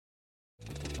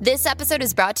This episode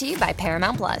is brought to you by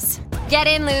Paramount Plus. Get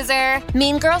in, loser!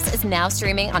 Mean Girls is now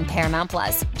streaming on Paramount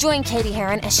Plus. Join Katie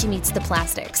Heron as she meets the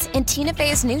plastics in Tina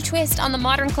Fey's new twist on the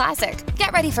modern classic.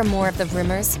 Get ready for more of the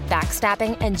rumors,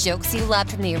 backstabbing, and jokes you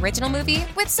loved from the original movie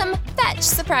with some fetch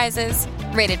surprises.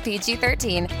 Rated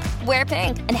PG-13. Wear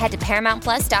pink and head to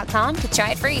ParamountPlus.com to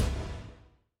try it free.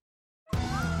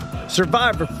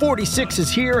 Survivor 46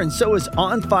 is here, and so is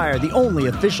On Fire, the only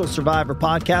official Survivor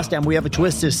podcast, and we have a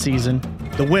twist this season.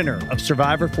 The winner of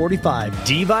Survivor 45,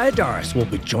 Dee Valladares, will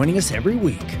be joining us every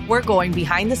week. We're going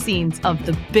behind the scenes of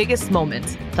the biggest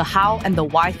moments, the how and the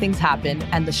why things happen,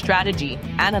 and the strategy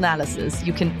and analysis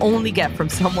you can only get from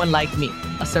someone like me,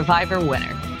 a Survivor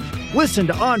winner. Listen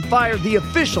to On Fire, the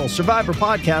official Survivor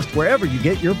podcast, wherever you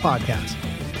get your podcasts.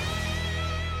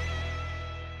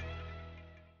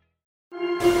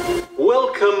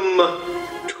 Welcome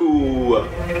to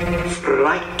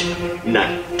Fright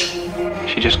Night.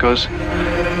 She just goes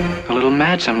a little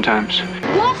mad sometimes.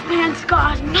 Wolfman's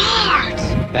got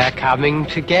nards. They're coming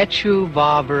to get you,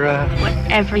 Barbara.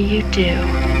 Whatever you do,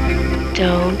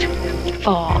 don't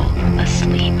fall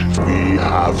asleep. We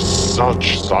have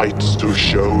such sights to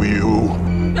show you.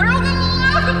 They're all gonna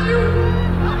laugh at you.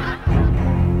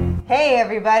 Hey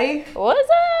everybody. What's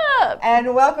up?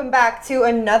 And welcome back to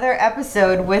another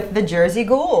episode with the Jersey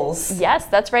Ghouls. Yes,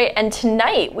 that's right. And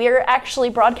tonight we are actually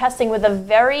broadcasting with a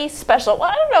very special,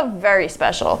 well, I don't know, very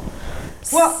special.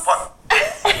 Well,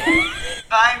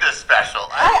 Kinda special.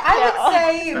 I would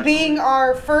say being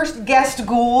our first guest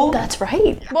ghoul. That's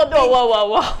right. Well, no,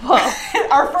 whoa.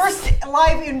 Our first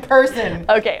live in person.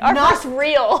 Okay, our first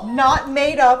real. Not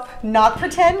made up, not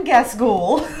pretend guest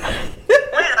ghoul. Wait,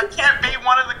 I can't be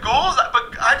one of the ghouls,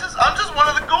 but I'm just one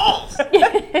of the ghouls.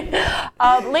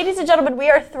 Ladies and gentlemen, we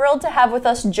are thrilled to have with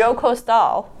us Joe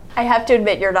Costal. I have to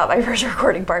admit, you're not my first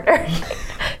recording partner.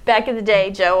 Back in the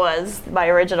day, Joe was my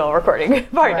original recording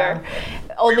partner. Wow.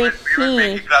 Only we would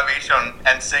make Gravation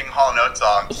and sing Hall Note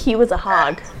songs. He was a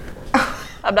hog.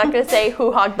 I'm not going to say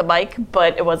who hogged the mic,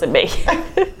 but it wasn't me.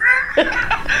 I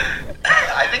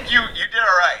think you did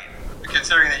all right,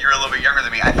 considering that you're a little bit younger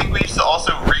than me. I think we used to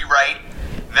also rewrite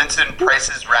Vincent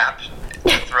Price's rap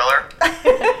in Thriller.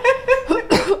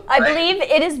 I believe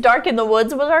It Is Dark in the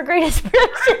Woods was our greatest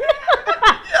version.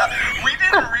 Yeah, we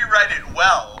didn't rewrite it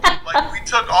well. Like, we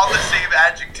took all the same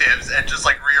adjectives and just,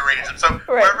 like, rearranged them. So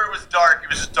wherever it was dark, it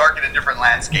was just dark in a different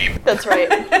landscape. That's right.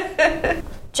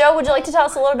 Joe, would you like to tell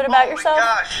us a little bit about yourself? Oh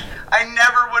my gosh, I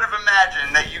never would have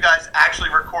imagined that you guys actually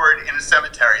record in a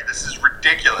cemetery. This is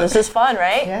ridiculous. This is fun,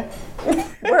 right? Yeah.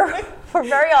 We're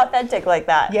very authentic like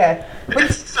that. Yeah.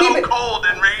 It's so cold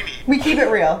and rainy. We keep it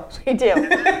real. We do.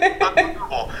 It's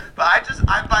unbelievable. But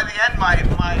by the end,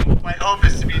 my hope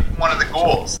is to be one of the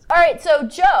ghouls. All right, so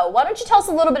Joe, why don't you tell us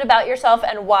a little bit about yourself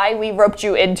and why we roped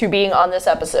you into being on this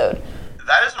episode?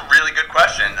 That is a really good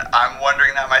question. I'm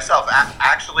wondering that myself.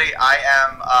 Actually, I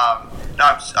am.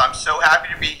 I'm so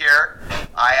happy to be here.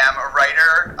 I am a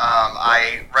writer.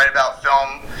 I write about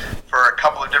film for a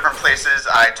couple of different places.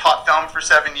 I taught film for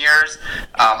 7 years.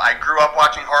 I grew up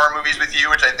watching horror movies with you,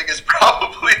 which I think is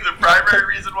probably the primary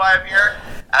reason why I'm here.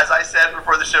 As I said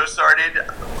before the show started,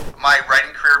 my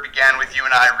writing career began with you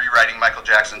and I rewriting Michael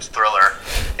Jackson's Thriller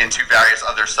into various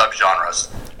other subgenres.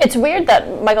 It's weird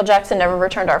that Michael Jackson never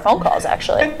returned our phone calls,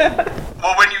 actually.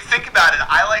 Well, when you think about it,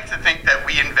 I like to think that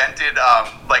we invented,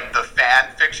 like, the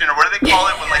fan fiction, or what do they call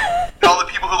it, when, like, all the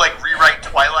people who, like, rewrite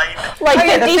Twilight? Like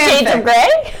 50 Shades of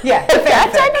Grey? Yeah.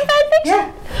 That type of fan fiction?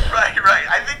 Yeah. Right.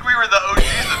 I think we were the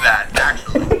OGs of that,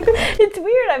 actually. It's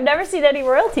weird. I've never seen any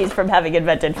royalties from having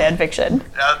invented fan fiction.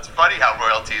 Yeah, it's funny how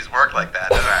royalties work like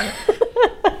that, isn't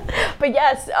it? But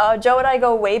yes, Joe and I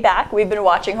go way back. We've been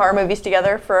watching horror movies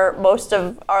together for most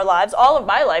of our lives, all of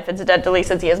my life, incidentally,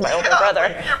 since he is my older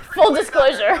brother. Full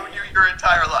disclosure. I've known you your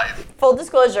entire life. Full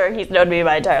disclosure, he's known me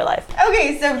my entire life.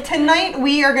 Okay, so tonight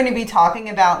we are going to be talking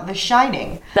about The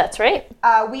Shining. That's right.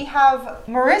 We have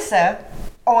Marissa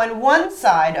on one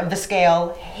side of the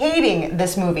scale hating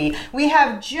this movie. We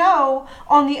have Joe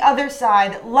on the other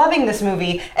side loving this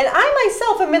movie. And I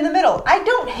myself am in the middle. I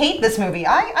don't hate this movie.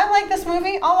 I like this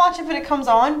movie. I'll watch it when it comes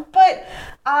on. But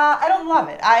I don't love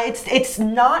it. It's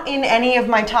not in any of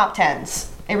my top 10s.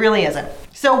 It really isn't.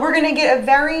 So we're going to get a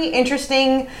very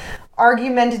interesting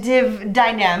argumentative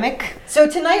dynamic. So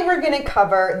tonight we're going to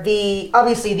cover the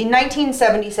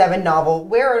 1977 novel,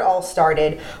 Where It All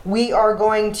Started. We are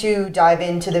going to dive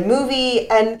into the movie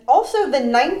and also the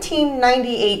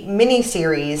 1998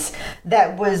 miniseries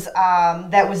that was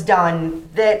done,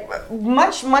 that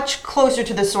much closer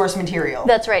to the source material.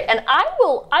 That's right, and I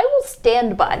will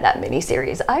stand by that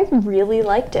miniseries. I really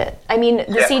liked it. I mean,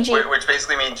 the CG, which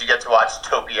basically means you get to watch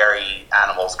topiary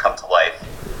animals come to life.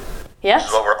 Yes. Which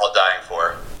is what we're all dying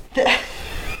for.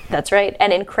 That's right,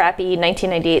 and in crappy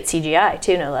 1998 CGI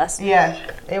too, no less. Yeah,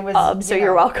 it was. So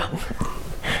you're welcome.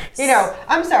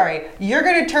 I'm sorry. You're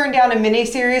going to turn down a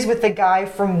miniseries with the guy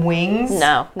from Wings?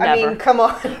 No, never. I mean, come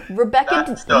on. Rebecca.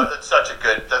 That's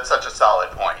such a solid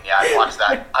point. Yeah, I'd watch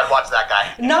that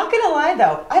guy. Not gonna lie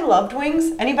though, I loved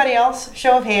Wings. Anybody else?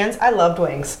 Show of hands. I loved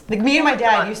Wings. Like me and my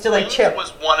dad used to Chip. It was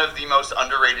one of the most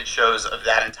underrated shows of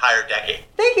that entire decade.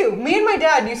 Thank you. Me and my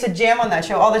dad used to jam on that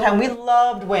show all the time. We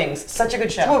loved Wings. Such a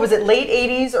good show. What was it? Late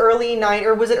 80s, early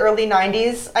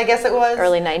 90s? I guess it was.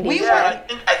 Early 90s.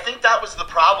 I think that was the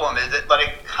problem. Is that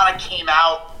it kind of came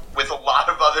out with a lot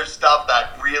of other stuff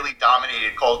that really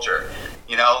dominated culture.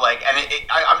 And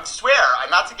I swear, I'm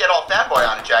not to get all fanboy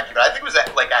on it, Jackie, but I think it was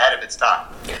ahead of its time.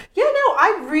 Yeah, no,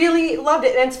 I really loved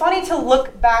it. And it's funny to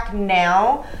look back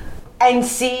now and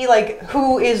see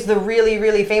who is the really,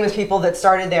 really famous people that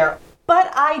started there.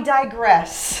 But I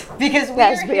digress, because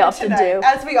as we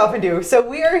often do. So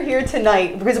we are here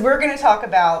tonight because we're going to talk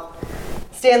about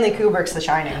Stanley Kubrick's The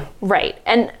Shining. Right.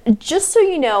 And just so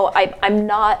you know, I'm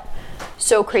not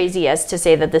so crazy as to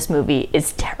say that this movie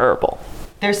is terrible.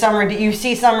 There's you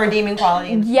see some redeeming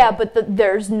qualities. Yeah, but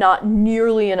there's not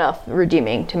nearly enough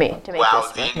redeeming to me to make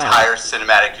this. The entire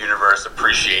cinematic universe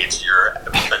appreciates your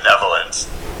benevolence.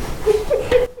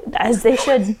 As they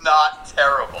should. It's not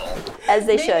terrible. As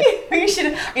they should. We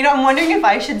should. I'm wondering if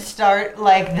I should start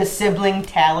the sibling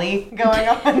tally going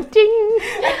on. Ding.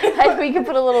 We could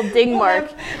put a little ding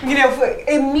mark.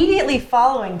 Immediately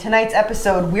following tonight's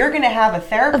episode, we're going to have a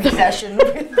therapy session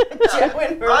with Joe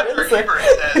and Roger Ebert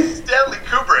says Stanley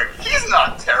Kubrick, he's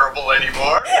not terrible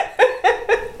anymore.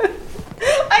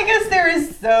 I guess there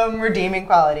is some redeeming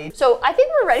quality. So I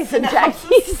think we're ready for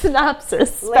Jackie's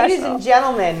synopsis special. Ladies and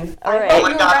gentlemen, all right. Oh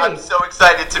my God, I'm so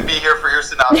excited to be here for your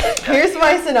synopsis. Here's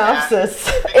my synopsis.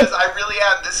 Because I really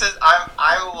am.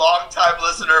 I'm a long-time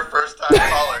listener, first-time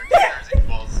caller. Cheers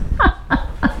equals.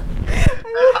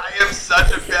 I am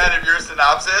such a fan of your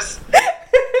synopsis.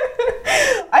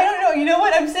 I don't know. You know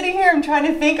what? I'm sitting here. I'm trying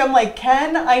to think. I'm like,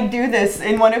 can I do this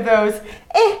in one of those?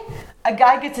 A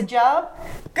guy gets a job,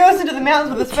 goes into the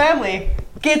mountains with his family,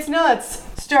 gets nuts,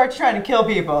 starts trying to kill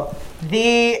people.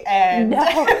 The end.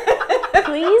 No.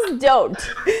 Please don't.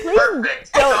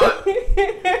 Perfect. Don't.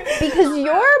 Because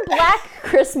your Black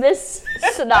Christmas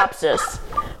synopsis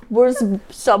was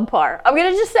subpar. I'm gonna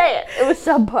just say it. It was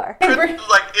subpar.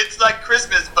 It's like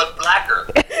Christmas, but blacker.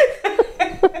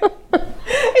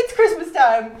 It's Christmas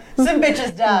time. Some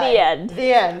bitches die.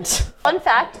 The end. Fun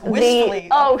fact. Wistfully.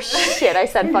 Oh shit! I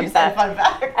said fun fact. Fun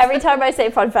fact. Every time I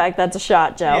say fun fact, that's a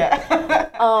shot, Joe.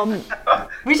 Yeah.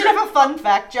 We should have a fun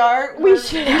fact jar. We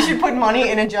should put money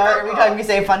in a jar every time we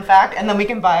say fun fact, and then we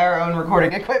can buy our own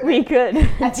recording equipment. We could.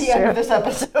 At the end of this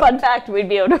episode. Fun fact, we'd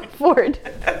be able to afford.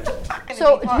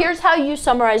 So here's how you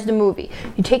summarize the movie.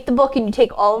 You take the book and you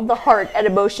take all of the heart and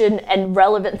emotion and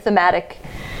relevant thematic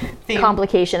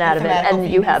complication out of it, and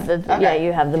you have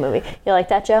you have the movie. You like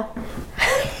that, Joe?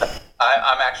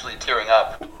 I'm actually tearing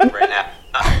up right now.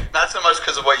 Not so much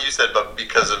because of what you said, but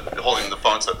because of holding the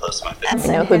phone so close to my face.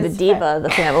 I know who the diva of the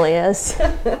family is.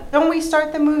 Don't we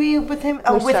start the movie with him?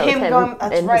 With him going.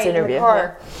 That's right. In the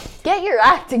car. Get your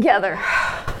act together.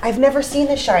 I've never seen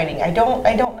The Shining. I don't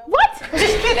know. What?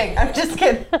 I'm just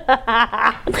kidding.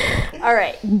 All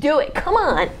right, do it. Come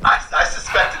on. I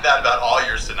suspected that about all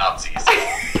your synopses.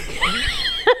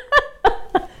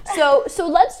 So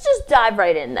let's just dive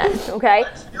right in then, okay?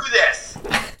 Let's do this.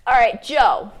 All right,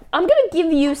 Joe. I'm gonna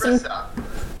give you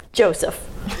Joseph.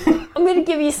 I'm gonna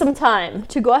give you some time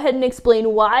to go ahead and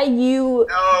explain why you.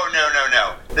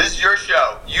 No. This is your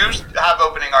show. You have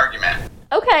opening argument.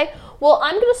 Okay. Well,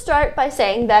 I'm gonna start by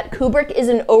saying that Kubrick is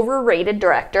an overrated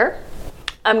director.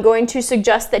 I'm going to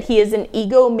suggest that he is an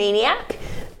egomaniac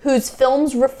whose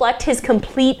films reflect his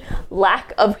complete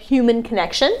lack of human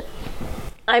connection.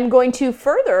 I'm going to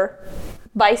further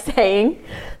by saying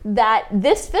that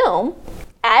this film,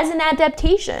 as an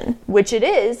adaptation, which it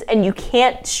is, and you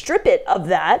can't strip it of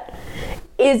that,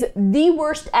 is the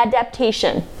worst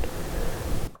adaptation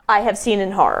I have seen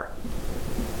in horror.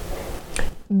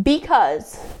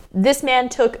 Because this man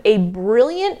took a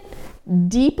brilliant,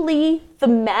 deeply,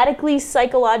 thematically,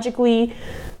 psychologically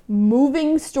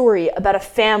moving story about a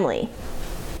family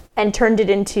and turned it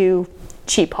into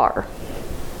cheap horror?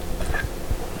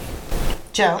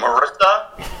 Joe?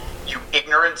 Marissa, you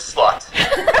ignorant slut.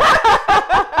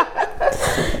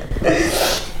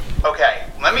 Okay,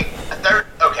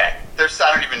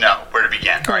 I don't even know where to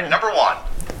begin. All right, number one,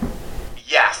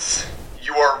 yes,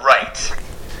 you are right.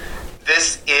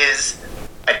 This is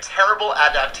a terrible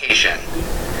adaptation,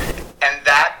 and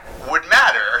that would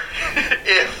matter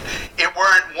if it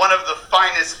weren't one of the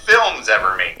finest films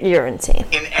ever made. You're insane.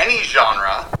 In any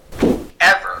genre,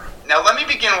 ever. Now, let me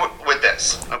begin with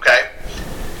this, okay?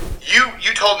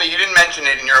 You told me, you didn't mention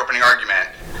it in your opening argument,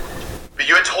 but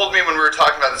you had told me when we were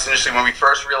talking about this initially, when we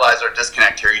first realized our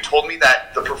disconnect here, you told me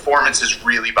that the performances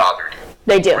really bothered you.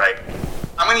 They do. Right?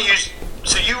 I'm going to use,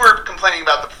 so you were complaining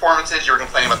about the performances, you were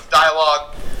complaining about the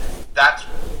dialogue. That's,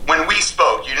 when we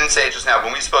spoke, you didn't say it just now,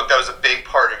 when we spoke, that was a big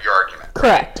part of your argument.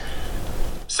 Correct.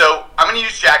 So I'm going to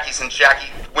use Jackie, since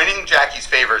winning Jackie's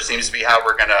favor seems to be how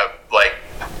we're going to,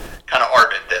 kind of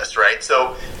arbit this, right?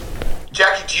 So,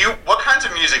 Jackie, what kinds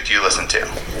of music do you listen to?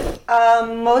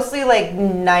 Mostly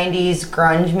 90s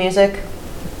grunge music.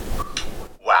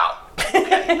 Wow.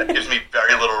 Okay, that gives me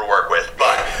very little to work with,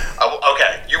 but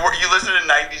okay, you listen to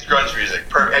 90s grunge music.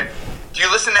 Perfect. Do you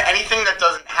listen to anything that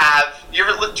doesn't have? Do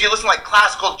you listen to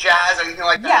classical jazz, anything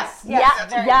like that? Yes.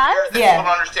 That's that people don't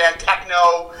understand.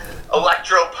 Techno,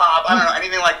 electro pop. I don't know,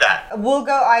 anything like that. We'll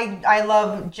go. I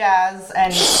love jazz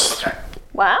and. Okay.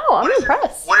 Wow, I'm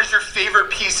impressed. What is your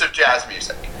favorite piece of jazz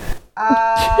music?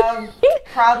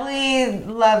 Probably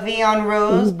La Vie en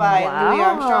Rose by Louis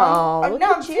Armstrong. Look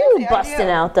at you busting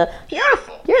out the...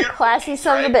 Beautiful. You're a classy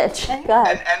son of a bitch. Go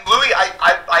ahead. And Louis,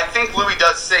 I think Louis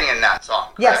does sing in that song,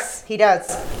 correct? Yes, he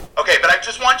does. Okay, but I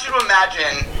just want you to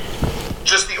imagine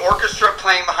just the orchestra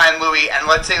playing behind Louis, and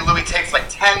let's say Louis takes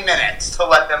 10 minutes to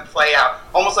let them play out,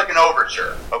 almost like an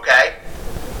overture, okay?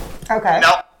 Okay.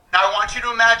 Now I want you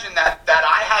to imagine that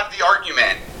I have the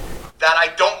argument that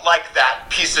I don't like that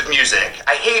piece of music.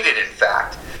 I hate it, in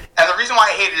fact. And the reason why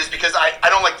I hate it is because I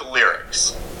don't like the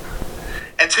lyrics.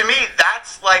 And to me,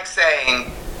 that's like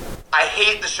saying, I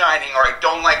hate The Shining, or I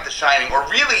don't like The Shining, or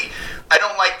really, I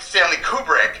don't like Stanley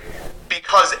Kubrick,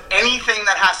 because anything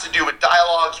that has to do with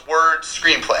dialogues, words,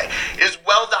 screenplay, it is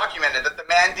well documented that the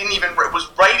man was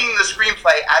writing the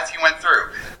screenplay as he went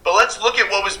through. But let's look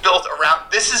at what was built around.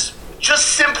 This is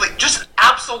just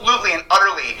absolutely and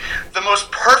utterly the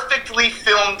most perfectly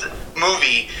filmed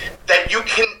movie that you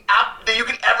can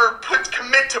ever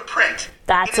commit to print.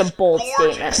 That's a bold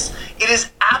statement. It is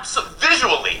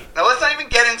visually. Now let's not even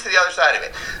get into the other side of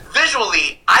it.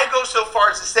 Visually, I go so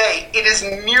far as to say it is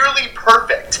nearly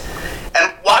perfect.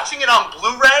 And watching it on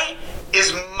Blu-ray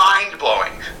is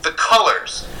mind-blowing. The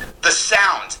colors, the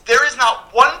sounds. There is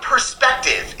not one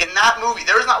perspective in that movie.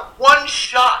 There is not one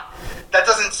shot that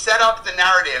doesn't set up the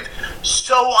narrative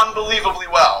so unbelievably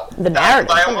well. The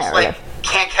narrative. I almost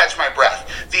can't catch my breath.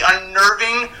 The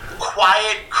unnerving,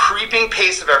 quiet, creeping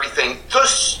pace of everything. The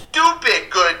stupid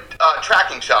good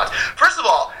tracking shots. First of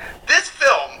all, this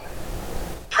film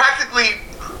practically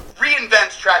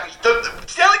reinvents tracking.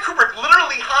 Stanley Kubrick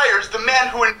literally hires the man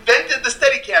who invented the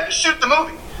Steadicam to shoot the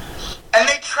movie. And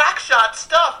they track shot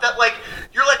stuff that,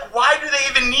 you're like, why do they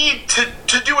even need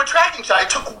to do a tracking shot? It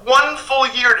took 1 full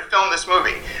year to film this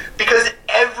movie because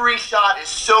every shot is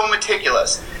so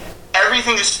meticulous.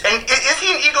 Everything is, and is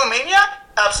he an egomaniac?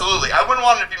 Absolutely. I wouldn't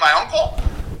want him to be my uncle.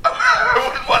 I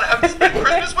wouldn't want to have to spend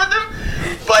Christmas with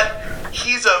him. But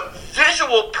he's a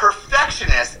visual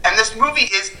perfectionist, and this movie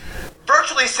is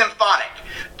virtually symphonic.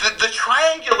 The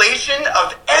triangulation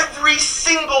of every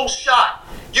single shot.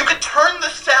 You could turn the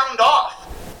sound off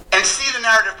and see the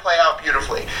narrative play out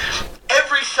beautifully.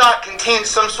 Every shot contains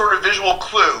some sort of visual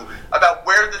clue about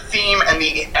where the theme and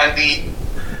the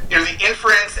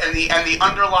inference and the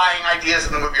underlying ideas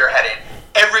of the movie are headed.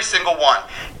 Every single one.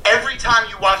 Every time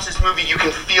you watch this movie, you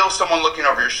can feel someone looking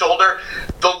over your shoulder.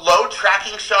 The low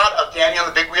tracking shot of Danny on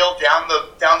the big wheel down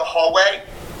the hallway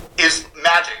is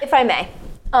magic. If I may.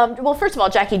 Well, first of all,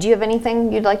 Jackie, do you have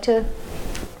anything you'd like to...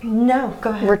 No,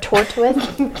 go ahead. Retort with?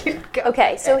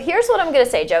 Okay, so here's what I'm going to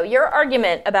say, Joe. Your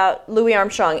argument about Louis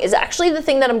Armstrong is actually the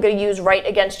thing that I'm going to use right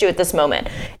against you at this moment.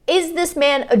 Is this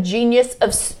man a genius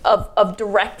of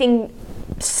directing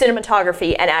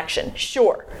cinematography and action?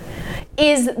 Sure.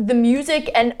 Is the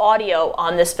music and audio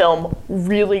on this film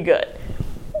really good?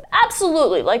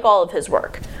 Absolutely, like all of his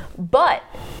work. But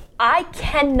I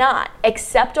cannot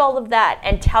accept all of that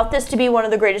and tout this to be one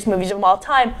of the greatest movies of all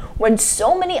time when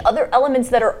so many other elements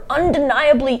that are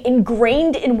undeniably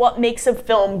ingrained in what makes a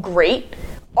film great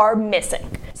are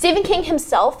missing. Stephen King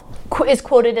himself is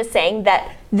quoted as saying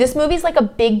that this movie's like a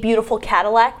big, beautiful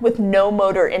Cadillac with no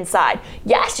motor inside.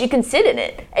 Yes, you can sit in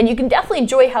it, and you can definitely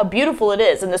enjoy how beautiful it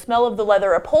is and the smell of the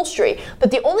leather upholstery,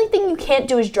 but the only thing you can't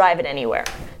do is drive it anywhere.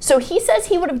 So he says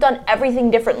he would have done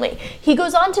everything differently. He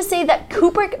goes on to say that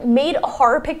Kubrick made a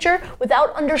horror picture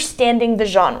without understanding the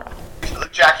genre.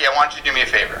 Jackie, I want you to do me a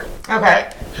favor.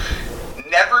 Okay.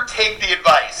 Never take the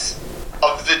advice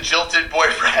of the jilted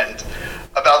boyfriend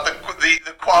about the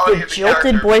quality of the jilted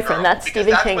character. boyfriend. That's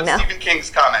Stephen King what now. Stephen King's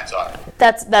comments are.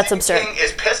 That's Stephen absurd. King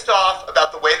is pissed off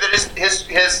about the way that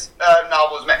his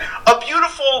novel is made. A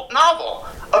beautiful novel,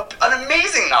 an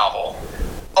amazing novel,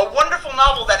 a wonderful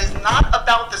novel that is not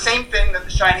about the same thing that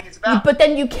The Shining is about. But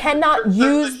then you cannot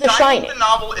use The Shining. The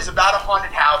novel is about a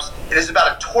haunted house. It is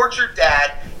about a tortured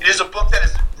dad. It is a book that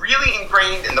is really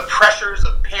ingrained in the pressures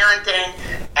of parenting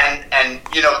and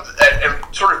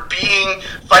sort of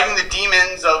fighting the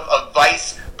demons of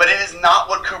vice, but it is not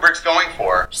what Kubrick's going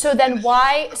for. So then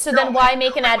why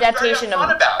make an adaptation of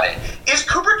it? About it. Is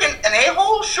Kubrick an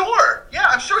a-hole? Sure. Yeah,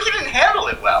 I'm sure he didn't handle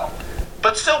it well.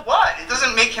 But so what? It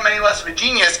doesn't make him any less of a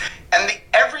genius, and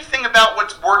everything about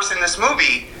what works in this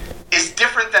movie is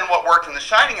different than what worked in The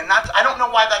Shining, and I don't know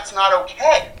why that's not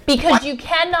okay. Because you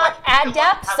cannot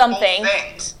adapt something.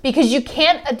 Because you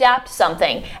can't adapt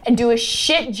something and do a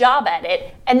shit job at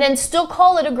it and then still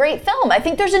call it a great film. I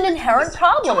think there's an inherent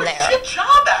problem there. Do a shit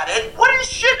job at it? What is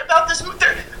shit about this movie?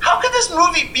 How could this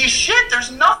movie be shit?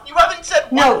 There's nothing. You haven't said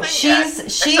one thing yet. Except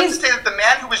to say that the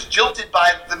man who was jilted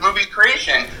by the movie's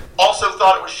creation also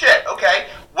thought it was shit. Okay,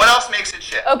 what else makes it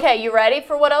shit? Okay, you ready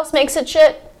for what else makes it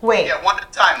shit? Wait. Yeah, one at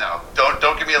a time though.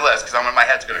 Don't give me a list because my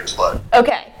head's gonna explode.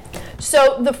 Okay.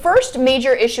 So the first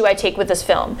major issue I take with this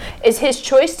film is his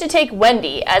choice to take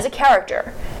Wendy as a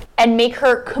character and make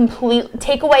her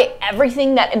take away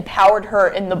everything that empowered her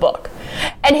in the book.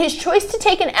 And his choice to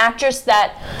take an actress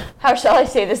that, how shall I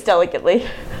say this delicately?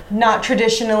 Not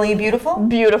traditionally beautiful?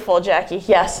 Beautiful, Jackie,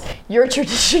 yes. You're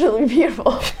traditionally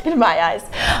beautiful in my eyes.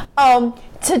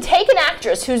 To take an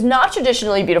actress who's not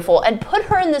traditionally beautiful and put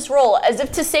her in this role as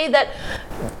if to say that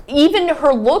even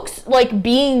her looks like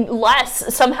being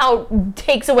less somehow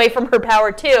takes away from her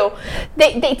power too.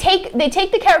 They take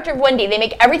the character of Wendy, they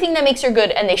make everything that makes her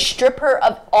good, and they strip her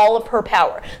of all of her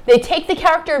power. They take the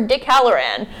character of Dick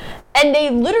Halloran and they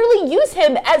literally use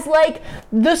him as like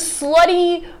the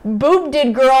slutty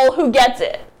boob-did girl who gets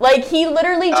it. Like he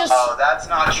literally just... Oh, that's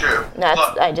not true.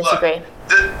 I disagree.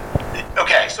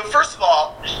 Okay, so first of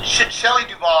all, Shelley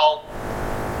Duvall,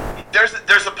 there's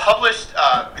a published,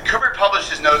 Kubrick published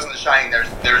his notes in The Shining.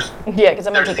 There's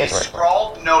these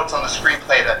scrawled notes on the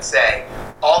screenplay that say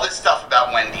all this stuff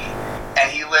about Wendy, and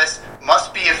he lists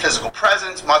must be a physical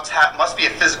presence, must be a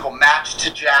physical match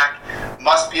to Jack,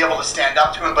 must be able to stand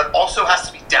up to him, but also has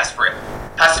to be desperate,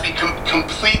 has to be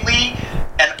completely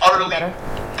and utterly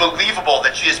believable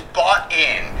that she is bought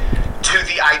in to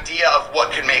the idea of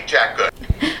what can make Jack good.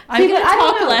 I'm going to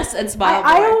talk less and smile more.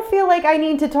 I don't feel like I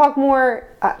need to talk more.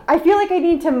 I feel like I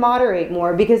need to moderate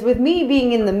more because with me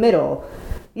being in the middle,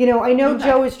 I know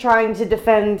Joe is trying to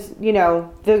defend,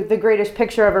 the greatest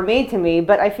picture ever made to me,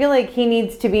 but I feel like he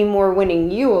needs to be more winning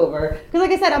you over. Because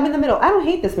like I said, I'm in the middle. I don't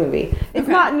hate this movie. It's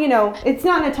not, it's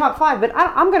not in the top 5, but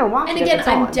I'm going to watch it. And again,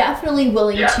 I'm definitely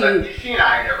willing to... But she and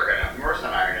I are never going to, Marissa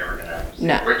and I are never going to.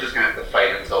 No. We're just going to have to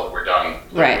fight until we're done.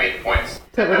 Right. Make points.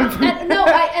 I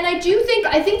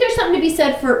think there's something to be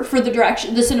said for the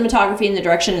direction, the cinematography and the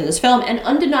direction in this film, and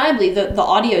undeniably the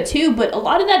audio too, but a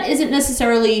lot of that isn't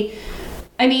necessarily...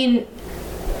 I mean,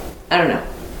 I don't know.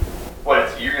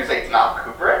 What, you're going to say it's not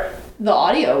Kubrick? The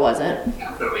audio wasn't.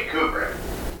 Definitely Kubrick.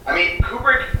 I mean,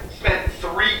 Kubrick spent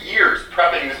 3 years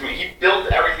prepping this movie. He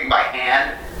built everything by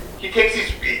hand. He takes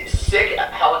these sick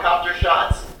helicopter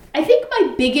shots. I think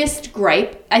my biggest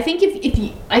gripe, I think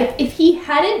if he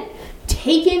hadn't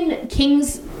taken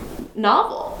King's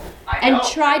novel and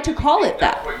tried to call it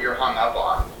that. That's what you're hung up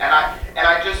on. And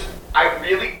I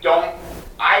really don't...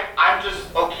 I'm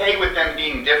just okay with them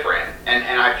being different,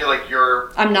 and I feel like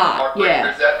you're harboring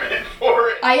resentment for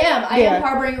it. I am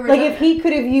harboring a resentment. Like if he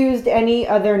could have used any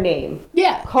other name.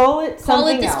 Yeah. Call it something Call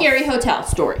it the else. Scary Hotel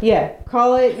story. Yeah.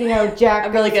 Call it, Jack.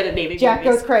 I'm really good at naming Jack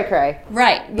movies. goes cray cray.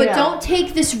 Right. But don't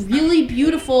take this really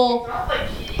beautiful... It's not like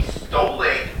he stole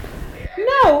it.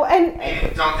 No, and...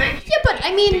 Don't think... Yeah, but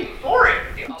I mean... For it.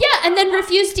 Yeah, and then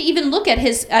refused to even look at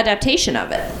his adaptation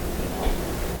of it.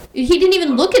 He didn't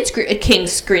even look at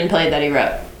King's screenplay that he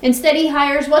wrote. Instead, he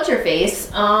hires what's-her-face,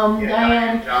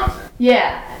 Diane Johnson.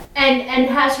 Yeah, and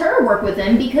has her work with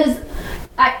him because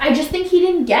I just think he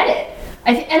didn't get it.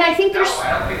 I think there's... No,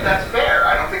 I don't think that's fair.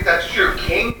 I don't think that's true.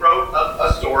 King wrote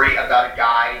a story about a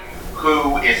guy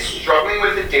who is struggling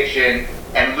with addiction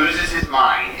and loses his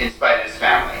mind in spite of his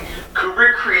family.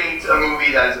 Kubrick creates a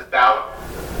movie that is about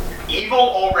evil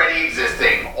already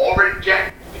existing.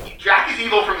 Jack is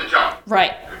evil from the jump.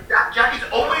 Right. Jack is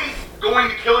always going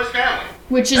to kill his family.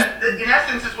 Which is... in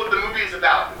essence, is what the movie is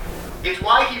about. It's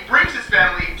why he brings his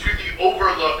family to the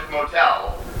Overlook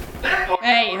Motel.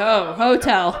 Hey,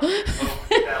 hotel.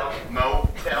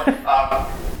 Motel.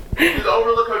 The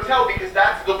Overlook Hotel, because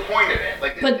that's the point of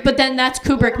it. But then that's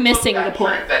Kubrick missing the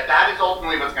point. That is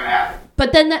ultimately what's going to happen.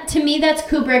 But then that, to me, that's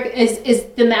Kubrick is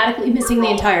thematically missing the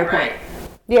entire point.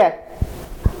 Yeah.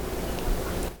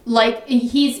 Like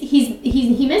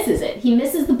he misses it. He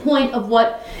misses the point of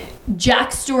what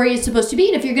Jack's story is supposed to be.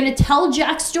 And if you're going to tell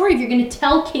Jack's story, if you're going to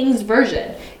tell King's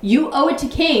version, you owe it to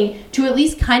King to at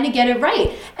least kind of get it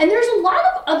right. And there's a lot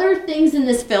of other things in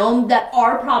this film that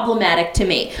are problematic to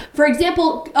me. For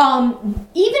example,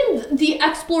 even the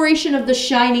exploration of The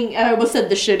Shining, I almost said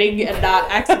The Shining and not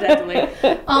accidentally.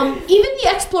 Even the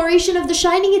exploration of The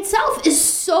Shining itself is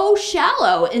so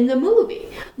shallow in the movie.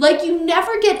 Like, you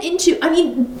never get into, I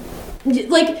mean,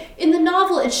 like, in the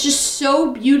novel, it's just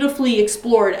so beautifully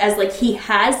explored as, like, he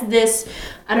has this,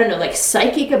 I don't know, like,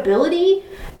 psychic ability.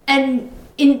 And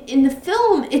in the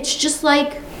film, it's just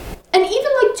like, and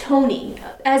even, like, Tony,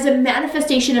 as a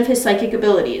manifestation of his psychic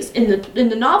abilities, in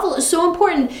the novel is so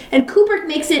important. And Kubrick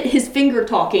makes it his finger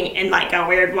talking in, like, a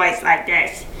weird voice like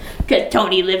this. Because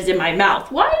Tony lives in my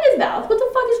mouth. Why in his mouth? What the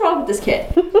fuck is wrong with this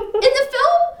kid? In the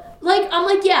film, like, I'm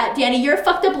like, yeah, Danny, you're a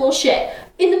fucked up little shit.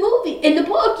 In the movie, in the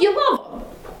book, you love him.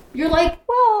 You're like...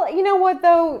 Well, you know what,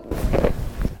 though?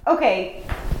 Okay,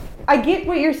 I get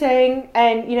what you're saying,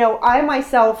 and, you know, I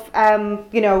myself am,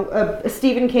 you know, a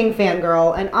Stephen King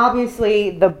fangirl, and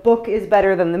obviously the book is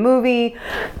better than the movie.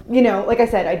 You know, like I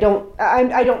said, I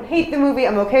don't hate the movie,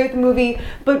 I'm okay with the movie,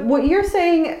 but what you're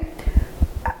saying...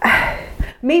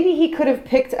 Maybe he could have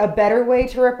picked a better way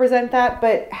to represent that,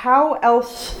 but how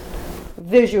else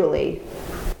visually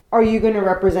are you going to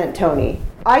represent Tony?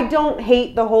 I don't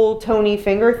hate the whole Tony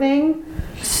finger thing.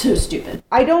 So stupid.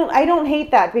 I don't hate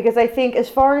that, because I think as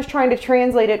far as trying to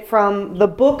translate it from the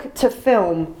book to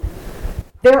film,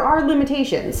 there are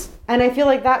limitations. And I feel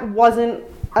like that wasn't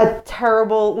a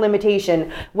terrible limitation.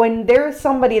 When there's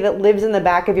somebody that lives in the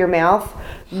back of your mouth,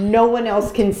 no one else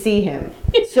can see him.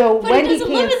 So but when he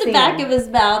doesn't live in the back of his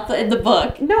mouth in the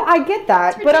book. No, I get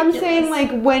that. But I'm saying,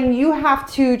 like, when you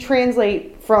have to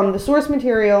translate from the source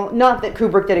material, not that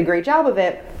Kubrick did a great job of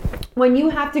it, when you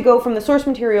have to go from the source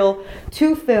material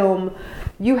to film,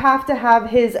 you have to have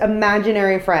his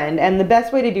imaginary friend. And the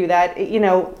best way to do that, you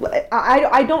know,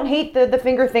 I don't hate the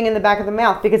finger thing in the back of the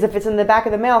mouth, because if it's in the back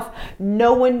of the mouth,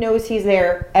 no one knows he's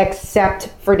there except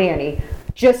for Danny.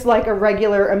 Just like a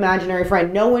regular imaginary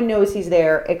friend. No one knows he's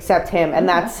there except him, and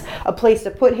that's a place to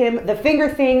put him. The finger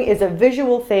thing is a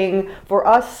visual thing for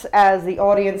us as the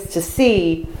audience to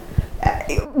see.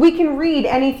 We can read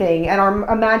anything, and our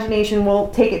imagination will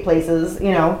take it places,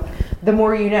 you know. The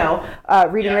more you know,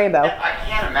 reading Rainbow. I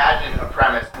can't imagine a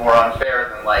premise more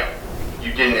unfair than, like,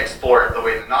 you didn't explore it the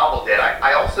way the novel did.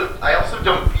 I also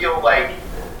don't feel like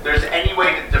there's any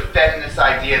way to defend this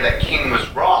idea that King was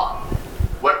wrong.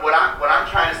 What I'm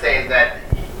trying to say is that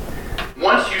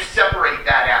once you separate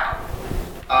that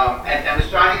out, and The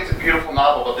Shining is a beautiful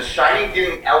novel, but The Shining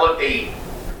didn't elevate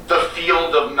the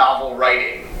field of novel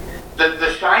writing.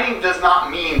 The Shining does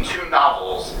not mean two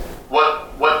novels. What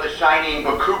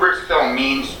Kubrick's film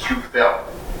means to film.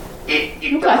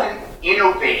 It doesn't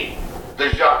innovate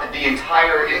the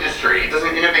entire industry. It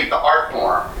doesn't innovate the art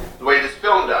form the way this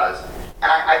film does.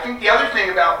 And I think the other thing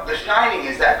about The Shining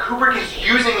is that Kubrick is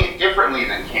using it differently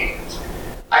than King's.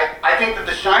 I think that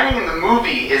The Shining in the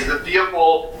movie is the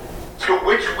vehicle to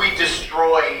which we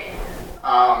destroy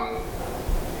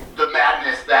the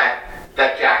madness that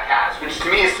Jack has, which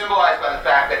to me is symbolized by the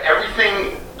fact that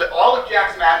all of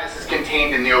Jack's madness is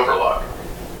contained in the Overlook.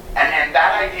 And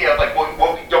that idea of, like,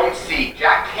 what we don't see,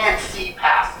 Jack can't see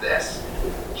past this.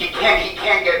 He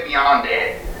can't get beyond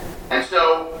it. And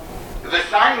so The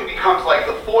Shining becomes like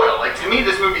the foil. Like, to me,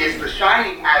 this movie is The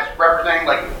Shining as representing,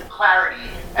 like, clarity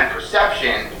and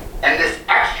perception and this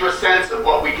extra sense of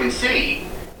what we can see.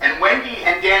 And Wendy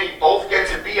and Danny both get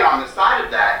to be on the side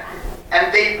of that,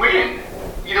 and they win.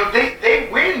 You know, they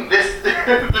win this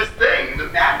this thing. The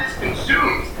madness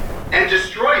consumes and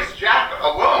destroys Jack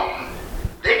alone.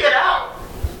 They get out,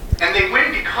 and they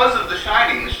win because of The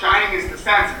Shining. The Shining is the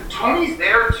sense that Tony's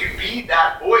there to be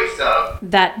that voice of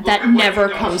that never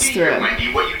comes through.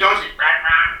 Wendy, what you don't see,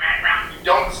 you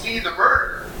don't see the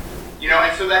murder. You know,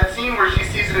 and so that scene where she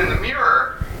sees it in the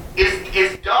mirror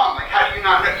is dumb. Like, how do you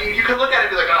not know? You could look at it and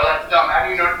be like, oh, that's dumb. How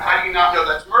do you not know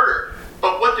that's murder?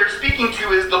 But what they're speaking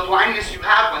to is the blindness you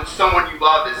have when someone you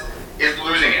love is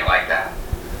losing it like that.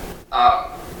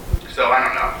 So I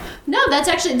don't know. No, that's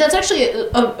actually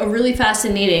a really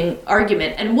fascinating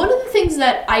argument. And one of the things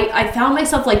that I found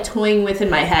myself like toying with in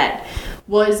my head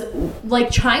was like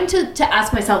trying to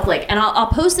ask myself, like, and I'll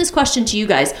pose this question to you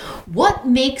guys: what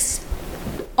makes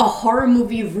a horror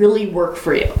movie really work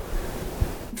for you?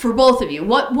 For both of you,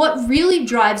 what really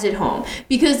drives it home?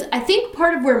 Because I think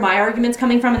part of where my argument's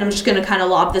coming from, and I'm just going to kind of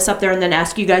lob this up there and then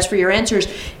ask you guys for your answers,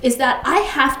 is that I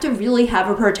have to really have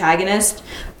a protagonist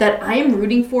that I am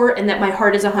rooting for and that my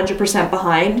heart is 100%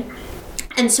 behind.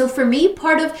 And so for me,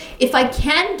 part of, if I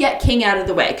can get King out of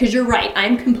the way, because you're right,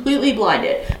 I'm completely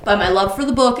blinded by my love for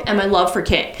the book and my love for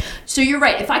King. So you're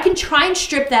right, if I can try and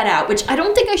strip that out, which I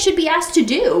don't think I should be asked to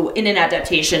do in an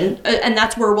adaptation, and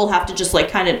that's where we'll have to just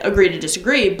like kind of agree to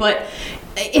disagree, but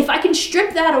if I can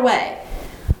strip that away,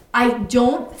 I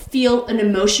don't feel an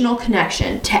emotional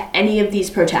connection to any of these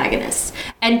protagonists.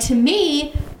 And to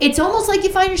me, it's almost like you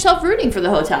find yourself rooting for the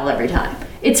hotel every time.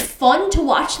 It's fun to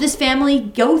watch this family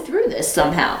go through this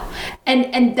somehow.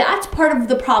 And that's part of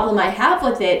the problem I have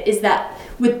with it, is that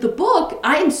with the book,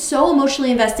 I am so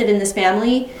emotionally invested in this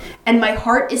family and my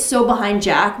heart is so behind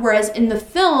Jack, whereas in the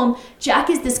film,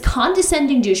 Jack is this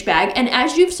condescending douchebag, and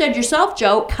as you've said yourself,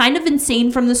 Joe, kind of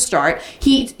insane from the start.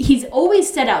 He's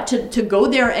always set out to go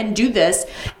there and do this,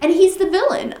 and he's the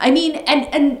villain. I mean,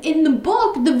 and in the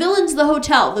book, the villain's the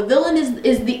hotel. The villain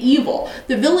is the evil.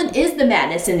 The villain is the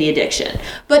madness and the addiction.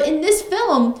 But in this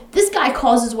film, this guy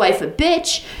calls his wife a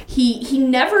bitch. He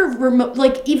never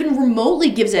even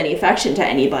remotely gives any affection to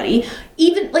anybody.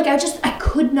 Even like I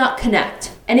could not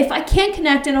connect. And if I can't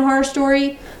connect in a horror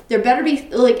story, there better be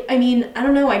like, I mean, I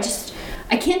don't know, I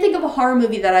can't think of a horror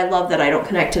movie that I love that I don't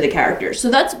connect to the characters. So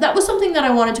that was something that I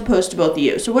wanted to pose to both of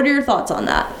you. So what are your thoughts on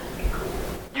that?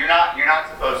 You're not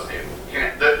supposed to.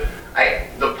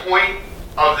 The point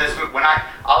of this movie,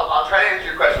 I'll try to answer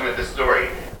your question with this story.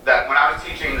 That when I was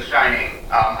teaching The Shining,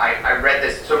 I read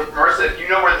this. So Marissa, if you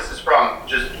know where this is from,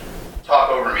 just talk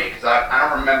over me, because I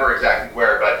don't remember exactly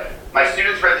where, but my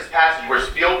students read this passage where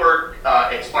Spielberg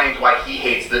explains why he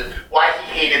hated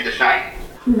The Shining.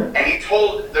 Mm-hmm.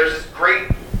 And there's this great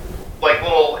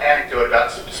little anecdote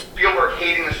about Spielberg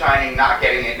hating The Shining, not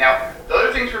getting it. Now, the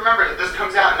other thing to remember is that this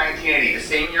comes out in 1980, the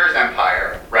same year as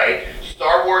Empire, right?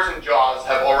 Star Wars and Jaws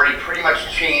have already pretty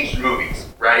much changed movies,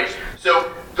 right?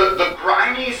 So the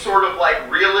grimy sort of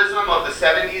realism of the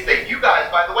 70s that you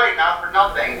guys, by the way, not for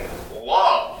nothing,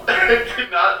 love.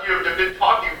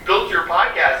 You've built your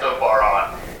podcast so far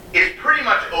on, is pretty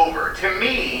much over. To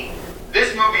me,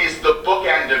 this movie is the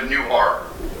bookend of new horror.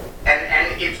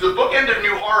 And it's the bookend of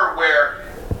new horror where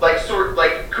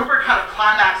Kubrick kind of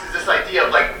climaxes this idea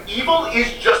of evil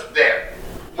is just there.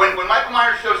 When Michael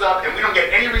Myers shows up and we don't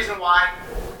get any reason why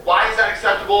is that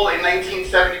acceptable in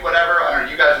 1970 whatever? I don't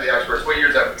know, you guys are the experts. What year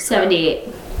is that? 78.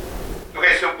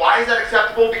 Okay, so why is that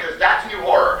acceptable? Because that's new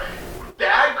horror.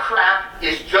 Bad crap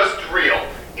is just real.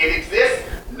 It exists,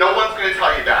 no one's going to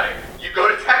tell you about it. You go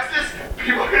to Texas,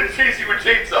 people are going to chase you with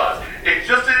chainsaws. It is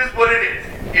what it is.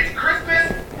 It's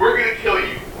Christmas, we're going to kill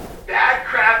you. Bad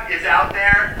crap is out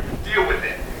there, deal with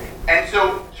it. And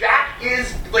so Jack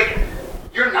is,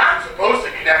 you're not supposed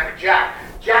to connect with Jack.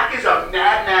 Jack is a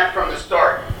madman from the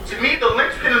start. To me, the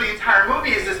linchpin of the entire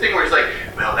movie is this thing where he's like,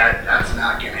 well, that's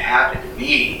not going to happen to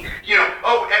me.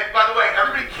 And by the way,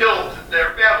 everybody killed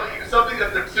their family. Something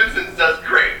that The Simpsons does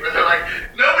great, where they're like,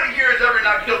 nobody here has ever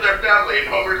not killed their family, and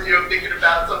Homer's, thinking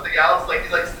about something else,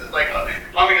 he's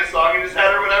humming a song in his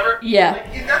head or whatever. Yeah.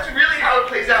 That's really how it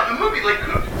plays out in the movie.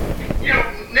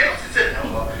 Nicholson said,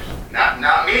 no,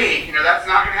 not me. That's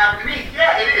not going to happen to me.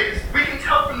 Yeah, it is. We can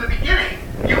tell from the beginning.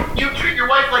 You treat your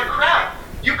wife like crap.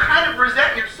 You kind of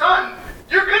resent your son.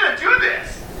 You're going to do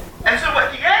this. And so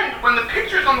at the end, when the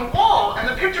picture's on the wall, and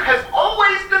the picture has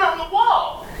always been on the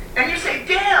wall, and you say,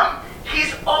 damn,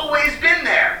 he's always been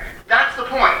there. That's the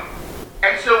point.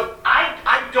 And so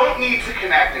I don't need to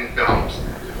connect in films.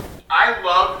 I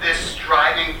love this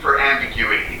striving for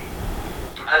ambiguity.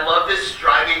 I love this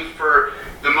striving for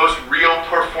the most real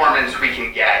performance we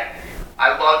can get.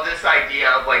 I love this idea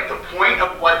of the point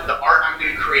of what the art I'm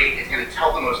going to create is going to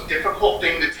tell the most difficult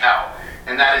thing to tell.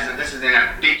 And that is that this is an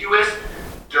ambiguous,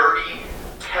 dirty,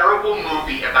 terrible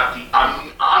movie about the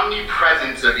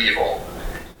omnipresence of evil.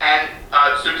 And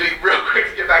so real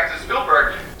quick to get back to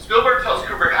Spielberg tells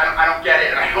Kubrick, I don't get it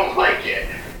and I don't like it.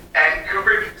 And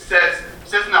Kubrick says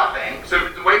nothing. So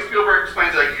the way Spielberg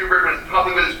explains it, Kubrick was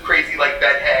probably with his crazy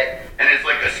bedhead and his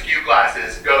askew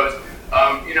glasses goes,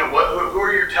 who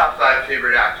are your top 5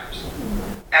 favorite actors?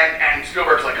 And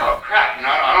Spielberg's like, oh crap,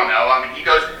 I don't know. He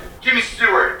goes, Jimmy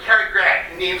Stewart, Cary Grant.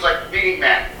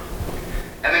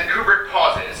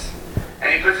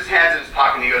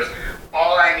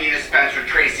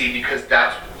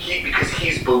 see because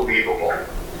he's believable.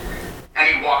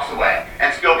 And he walks away.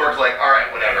 And Spielberg's like, all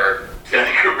right, whatever.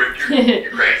 Stanley Kubrick,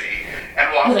 you're crazy.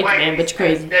 And walks away. Man, but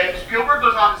crazy. And Spielberg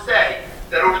goes on to say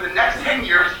that over the next 10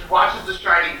 years, he watches The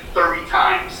Shining 30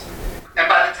 times. And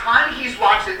by the time he's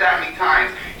watched it that many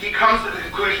times, he comes to the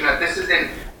conclusion that this is an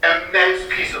immense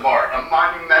piece of art, a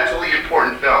monumentally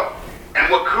important film. And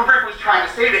what Kubrick was trying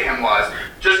to say to him was,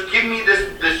 just give me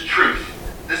this truth,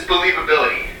 this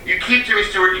believability. You keep Jimmy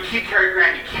Stewart, you keep Cary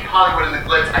Grant, you keep Hollywood in the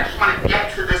glitz. I just want to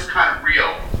get to this kind of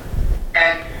real.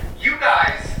 And you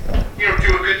guys, do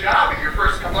a good job in your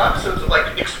first couple episodes of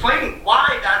like explaining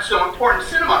why that's so important in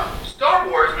cinema. Star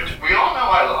Wars, which we all know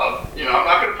I love, I'm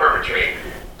not going to perpetrate,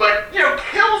 but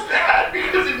kills that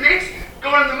because it makes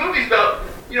going to the movies about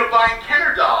buying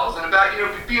Kenner dolls and about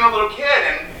being a little kid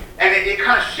and it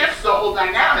kind of shifts the whole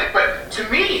dynamic. But to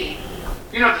me,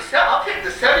 I'll take the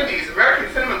 70s,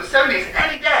 American cinema in the 70s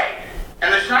any day.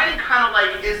 And The Shining kind of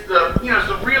like is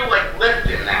the real like lift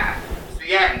in that. It's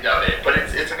the end of it, but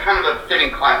it's a kind of a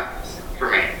fitting climax for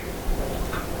me.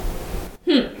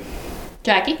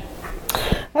 Jackie?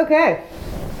 Okay.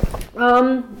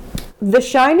 The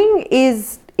Shining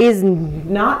is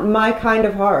not my kind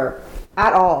of horror.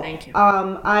 At all. Thank you.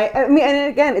 I mean, and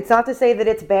again, it's not to say that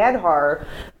it's bad horror,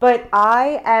 but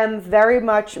I am very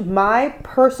much, my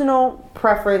personal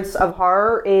preference of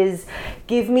horror is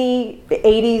give me the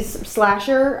 80s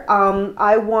slasher.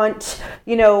 I want,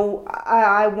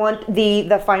 I want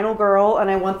the final girl,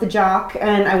 and I want the jock,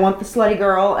 and I want the slutty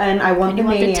girl, and I want the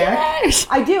maniac.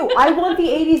 I do. I want the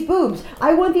 80s boobs.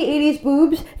 I want the 80s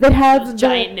boobs that have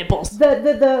giant nipples.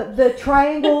 The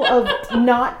triangle of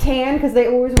not tan, because they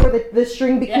always wear the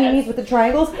string bikinis with the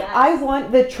triangles. Yes. I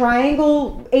want the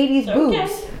triangle 80s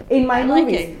boobs in my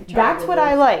movies. That's what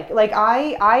I like. Like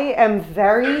I am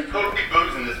very. There's totally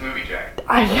boobs in this movie, Jack.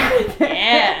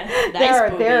 Yeah,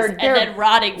 nice boobies. And then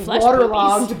rotting flesh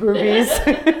waterlogged boobies.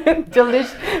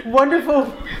 Delicious,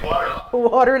 wonderful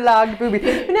waterlogged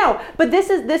boobies. No, but this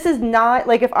is not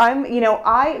like if I'm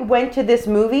I went to this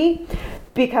movie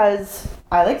because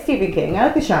I like Stephen King. I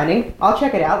like The Shining. I'll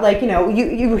check it out. Like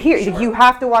you hear you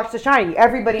have to watch The Shining.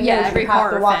 Everybody knows every you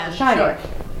have to watch The Shining. Sure.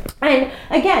 And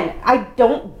again, I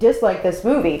don't dislike this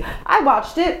movie. I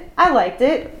watched it. I liked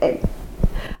it.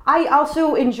 I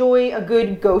also enjoy a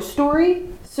good ghost story.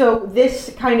 So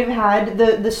this kind of had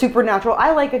the supernatural.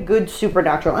 I like a good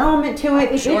supernatural element to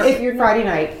it. Sure. If you're Friday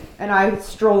night and I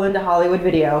stroll into Hollywood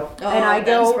Video and I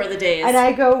go for the days. And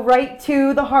I go right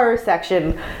to the horror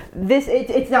section,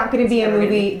 it's not going to be a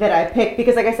movie that I pick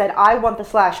because, like I said, I want the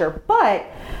slasher. But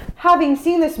having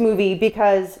seen this movie,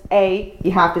 because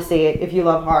you have to see it if you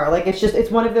love horror. Like it's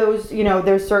one of those,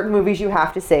 there's certain movies you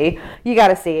have to see. You got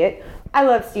to see it. I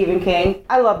love Stephen King.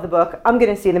 I love the book. I'm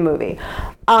going to see the movie.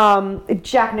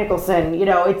 Jack Nicholson,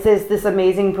 it's this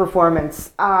amazing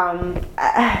performance.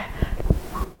 I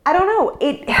don't know.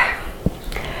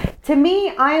 To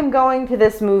me, I am going to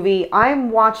this movie.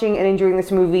 I'm watching and enjoying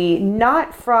this movie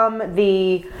not from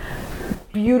the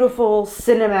beautiful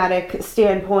cinematic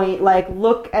standpoint, like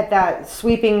look at that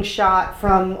sweeping shot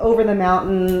from over the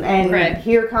mountain and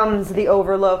here comes the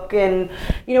overlook, and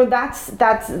that's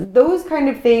those kind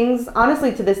of things.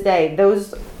 Honestly, to this day,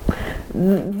 those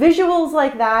visuals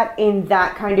like that in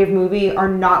that kind of movie are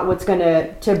not what's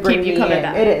gonna bring me in.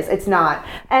 It's not.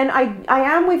 And I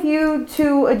am with you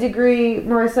to a degree,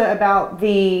 Marissa, about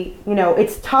the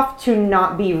it's tough to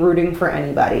not be rooting for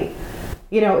anybody.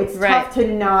 It's tough to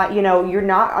not,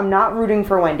 I'm not rooting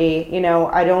for Wendy.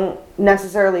 I don't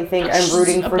necessarily think I'm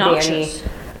rooting for Danny.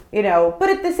 But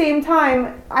at the same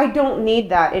time, I don't need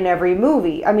that in every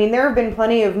movie. I mean, there have been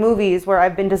plenty of movies where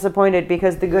I've been disappointed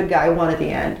because the good guy won at the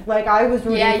end. Like, I was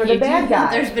rooting for the bad guy.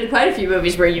 There's been quite a few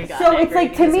movies where you've got So it's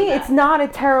like, to me, it's not a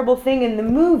terrible thing in the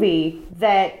movie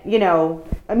that,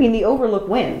 I mean, the Overlook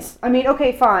wins. I mean,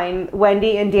 okay, fine,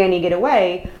 Wendy and Danny get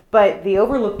away, but the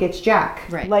Overlook gets Jack,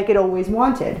 like it always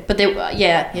wanted. But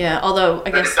although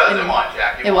I guess it doesn't want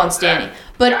Jack. It wants Danny.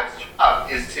 But Jack's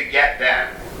job is to get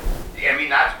them. I mean,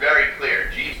 that's very clear.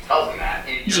 Jeeves tells him that.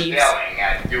 You're failing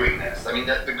at doing this. I mean,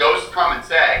 the ghosts come and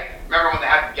say, remember when they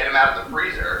have to get him out of the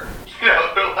freezer?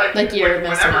 They're like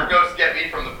whenever ghosts get me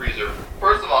from the freezer,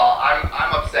 first of all,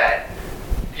 I'm upset.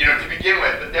 To begin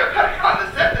with, but they're kind of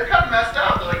condescending. They're kind of messed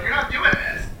up. They're like, you're not doing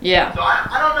this. Yeah. So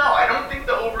I don't know. I don't think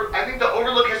I think the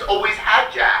Overlook has always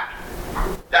had Jack.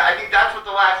 I think that's what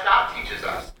the last shot teaches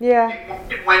us. Yeah. They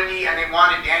wanted Wendy and they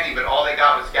wanted Danny, but all they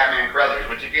got was Scatman Crothers,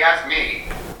 which, if you ask me,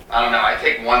 I don't know. I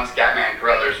take one Scatman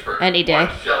Crothers for any day.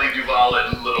 One Shelley Duvall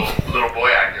and little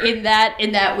boy actor. In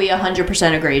that we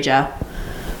 100% agree, Joe.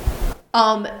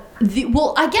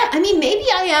 Maybe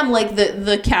I am like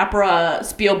the Capra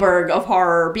Spielberg of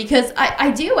horror, because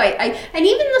I do. And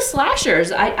even the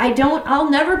slashers, I'll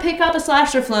never pick up a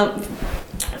slasher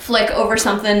flick over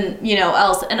something,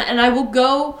 else. And I will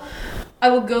go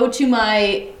to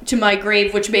my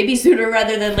grave, which may be sooner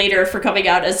rather than later for coming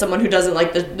out as someone who doesn't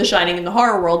like the Shining in the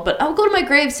horror world, but I'll go to my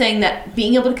grave saying that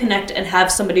being able to connect and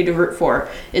have somebody to root for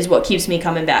is what keeps me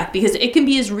coming back, because it can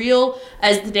be as real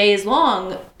as the day is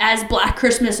long as Black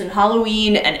Christmas and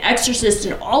Halloween and Exorcist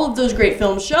and all of those great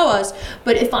films show us.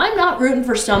 But if I'm not rooting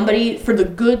for somebody for the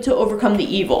good to overcome the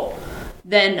evil,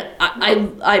 then I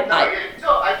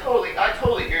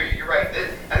totally hear you. You're right.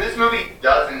 This movie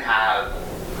doesn't have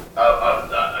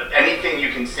anything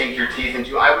you can sink your teeth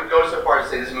into. I would go so far as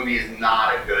to say this movie is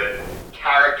not a good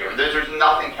character. There's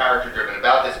nothing character driven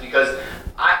about this, because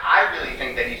I really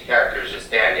think that each character is just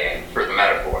stand-in for the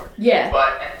metaphor. Yeah.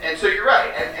 And so you're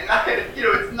right. And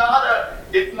it's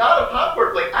not a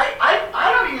popcorn flick.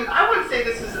 I wouldn't say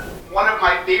this is one of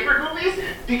my favorite movies,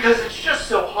 because it's just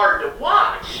so hard to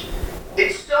watch.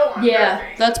 It's so unnerving.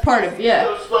 Yeah, that's part of It's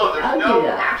so slow. There's no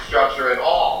act structure at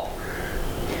all.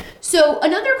 So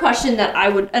another question that I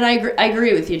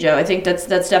agree with you, Joe. I think that's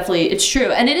definitely, it's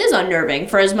true, and it is unnerving.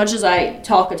 For as much as I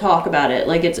talk about it,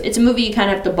 like it's a movie you kind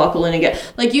of have to buckle in and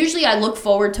get. Like usually I look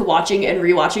forward to watching and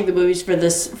rewatching the movies for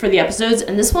the episodes,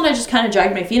 and this one I just kind of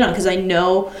dragged my feet on because I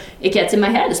know it gets in my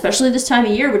head, especially this time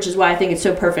of year, which is why I think it's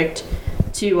so perfect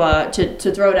to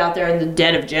throw it out there in the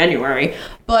dead of January.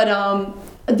 But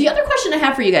the other question I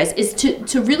have for you guys is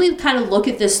to really kind of look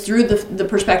at this through the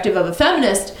perspective of a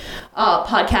feminist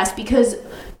podcast, because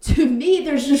to me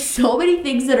there's just so many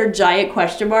things that are giant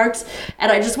question marks,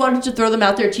 and I just wanted to throw them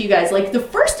out there to you guys. Like the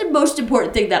first and most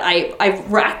important thing that I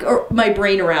rack my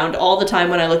brain around all the time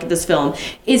when I look at this film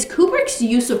is Kubrick's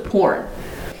use of porn.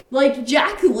 Like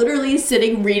Jack literally is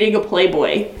sitting reading a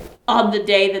Playboy on the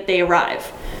day that they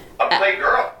arrive. A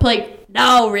Playgirl.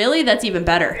 No, really? That's even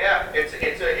better. Yeah, it's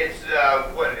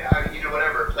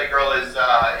whatever. Playgirl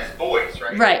is boys,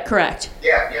 right? Right, correct.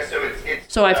 Yeah. So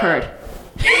it's. So I've heard.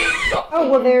 Oh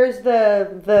well, there's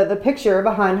the picture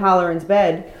behind Hollerin's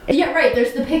bed. Yeah, right.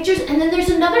 There's the pictures, and then there's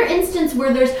another instance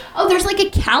where there's like a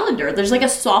calendar. There's like a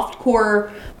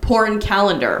softcore porn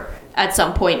calendar at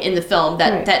some point in the film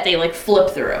that they like flip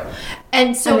through.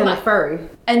 And so and then the furry.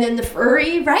 And then the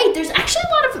furry, right. There's actually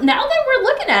a lot of, now that we're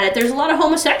looking at it, there's a lot of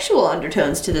homosexual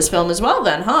undertones to this film as well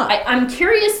then, huh? I'm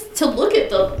curious to look at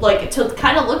to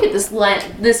kind of look at this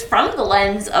from the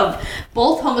lens of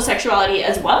both homosexuality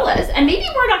as well as, and maybe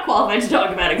we're not qualified to talk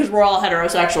about it because we're all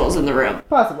heterosexuals in the room.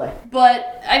 Possibly.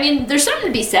 But, I mean, there's something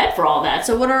to be said for all that.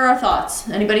 So what are our thoughts?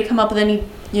 Anybody come up with any,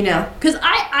 because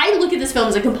I look at this film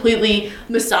as a completely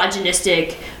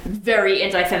misogynistic, very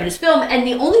anti-feminist film, and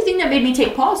the only thing that made me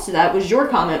take pause to that was your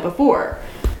comment before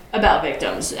about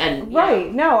victims. And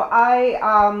right. No, I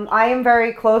am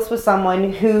very close with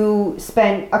someone who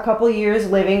spent a couple years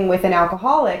living with an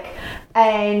alcoholic,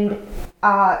 and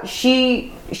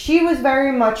she was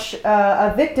very much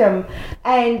a victim,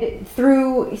 and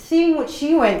through seeing what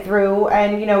she went through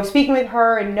and speaking with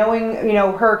her and knowing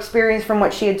her experience from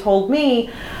what she had told me,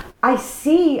 I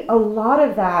see a lot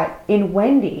of that in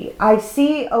Wendy. I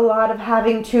see a lot of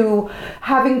having to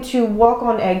walk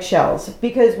on eggshells,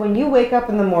 because when you wake up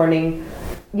in the morning,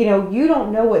 you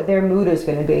don't know what their mood is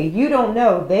going to be. You don't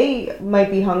know. They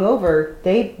might be hungover.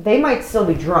 They might still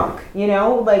be drunk.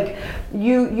 Like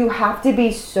you have to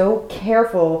be so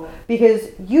careful, because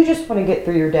you just want to get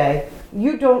through your day.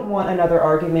 You don't want another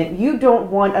argument. You don't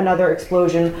want another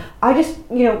explosion.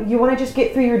 You want to just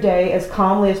get through your day as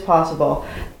calmly as possible.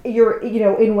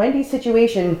 In Wendy's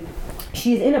situation,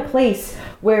 she's in a place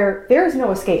where there's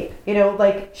no escape.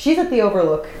 Like she's at the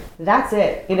Overlook. That's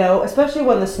it. Especially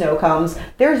when the snow comes,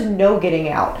 there's no getting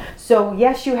out. So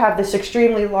yes, you have this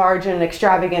extremely large and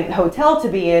extravagant hotel to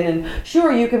be in, and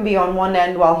sure, you can be on one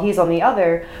end while he's on the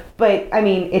other. But I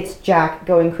mean, it's Jack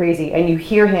going crazy, and you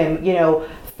hear him,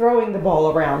 throwing the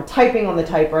ball around, typing on the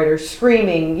typewriter,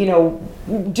 screaming,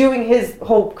 doing his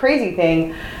whole crazy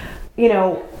thing.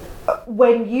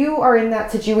 When you are in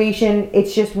that situation,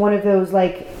 it's just one of those,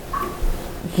 like,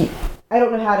 I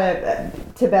don't know how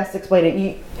to best explain it.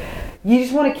 You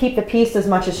just want to keep the peace as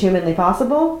much as humanly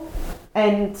possible.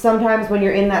 And sometimes when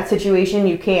you're in that situation,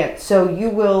 you can't. So you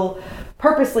will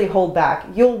purposely hold back.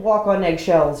 You'll walk on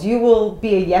eggshells. You will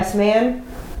be a yes man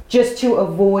just to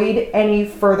avoid any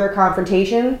further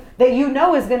confrontation that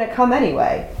is going to come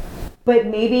anyway. But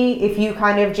maybe if you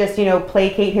kind of just,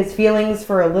 placate his feelings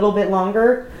for a little bit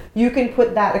longer, you can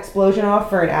put that explosion off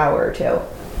for an hour or two.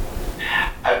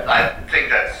 I think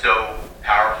that's so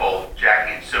powerful,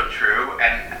 Jackie. It's so true,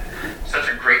 and such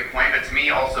a great point. But to me,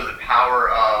 also, the power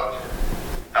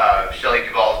of Shelley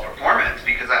Duvall's performance,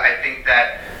 because I think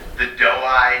that the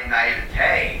doe-eyed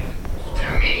naivete,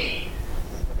 to me,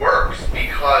 works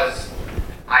because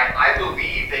I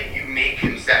believe that you make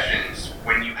concessions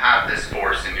when you have this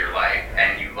force in your life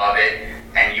and you love it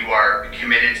and you are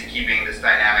committed to keeping this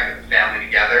dynamic of the family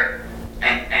together.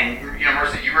 And you know,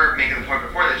 Marissa, you were making the point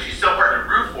before that she's so hard to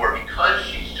root for because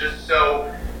she's just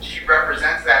so, she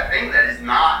represents that thing that is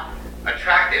not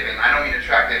attractive. And I don't mean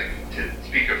attractive to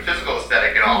speak of physical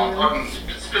aesthetic at all. I'm talking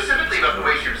specifically about the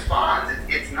way she responds.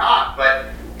 It's not,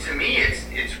 but to me,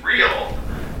 it's real.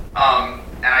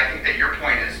 And I think that your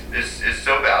point is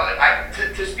so valid.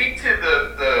 To speak to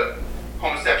the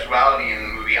homosexuality in the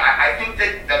movie, I think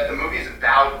that the movie is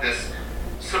about this.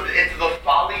 So it's the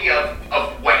folly of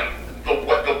white, the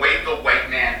way the white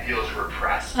man feels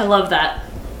repressed. I love that.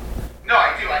 No,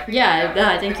 I do.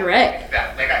 I think you're right.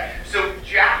 So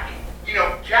Jack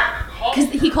calls,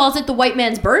 because he calls it the white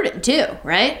man's burden too,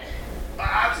 right?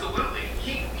 Absolutely.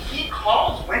 He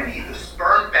calls Wendy the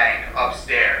sperm bank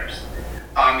upstairs.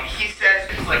 He says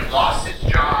he's like lost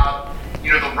his job.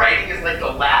 You know, the writing is like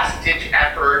the last ditch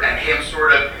effort and him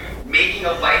sort of making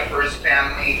a life for his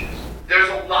family. There's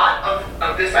a lot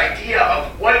of this idea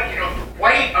of what, you know,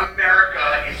 white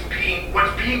America is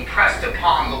what's being pressed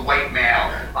upon the white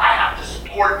male. I have to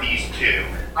support these two.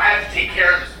 I have to take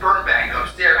care of the sperm bank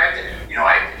upstairs. I have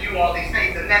to do all these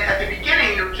things. And then at the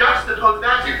beginning, you're juxtaposed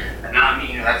that to, not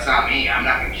me, that's not me. I'm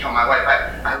not going to kill my wife.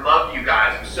 I love you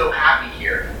guys. I'm so happy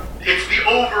here. It's the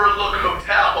Overlook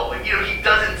Hotel. You know, he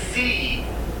doesn't see,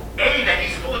 that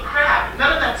he's full of crap.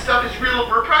 None of that stuff is real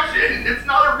repression. It's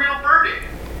not a real burden.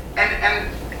 And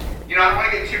you know, I don't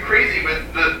want to get too crazy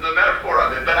with the metaphor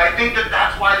of it, but I think that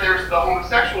that's why there's the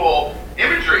homosexual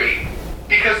imagery,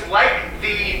 because like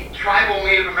the tribal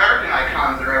Native American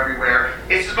icons that are everywhere,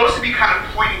 it's supposed to be kind of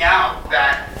pointing out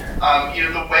that,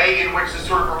 the way in which this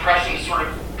sort of repression is sort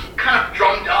of kind of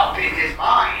drummed up in his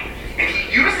mind, and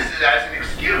he uses it as an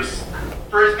excuse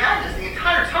for his madness the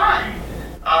entire time.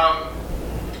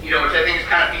 Which I think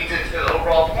kind of feeds into the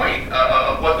overall point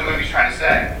of what the movie's trying to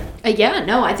say. I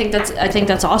think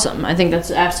that's awesome. I think that's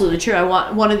absolutely true.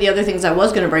 One of the other things I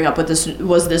was going to bring up with this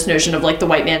was this notion of like the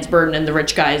white man's burden and the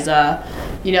rich guy's, the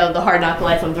hard knock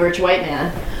life of the rich white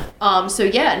man. That's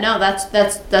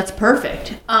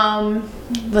perfect.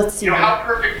 Let's see. How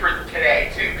perfect for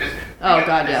today too, because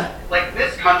like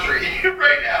this country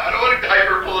right now. I don't want to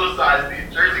hyper-politicize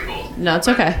these Jersey Ghouls. No, it's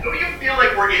okay. Don't you feel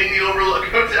like we're in the Overlook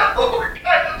Hotel? We're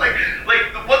kind of like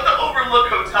what the Overlook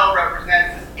Hotel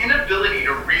represents is inability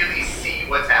to really see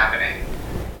what's happening.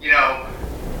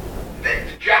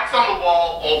 Jack's on the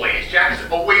wall always. Jack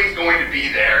is always going to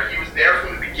be there. He was there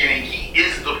from the beginning. He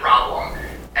is the problem.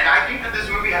 And I think that this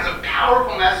movie has a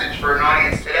powerful message for an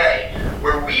audience today,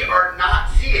 where we are not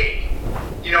seeing,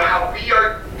 how we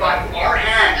are, by our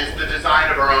hand is the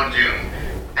design of our own doom.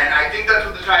 And I think that's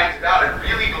what The Shining is about. I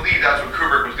really believe that's what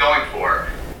Kubrick was going for.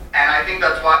 And I think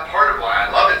that's part of why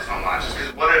I love it so much, is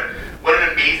because what an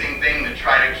amazing thing to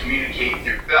try to communicate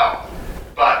through film.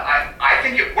 But I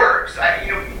think it works.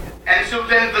 And so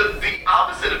then the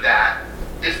opposite of that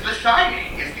is The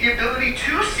Shining, is the ability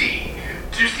to see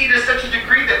to such a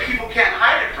degree that people can't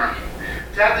hide it from you.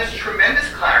 To have this tremendous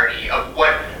clarity of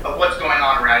what's going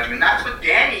on around you. And that's what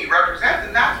Danny represents,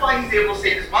 and that's why he's able to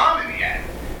save his mom in the end.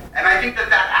 And I think that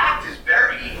act is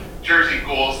very Jersey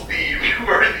Ghouls theme,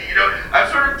 where,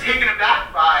 I'm sort of taken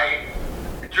aback by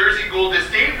Jersey Ghoul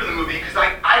disdain for the movie, because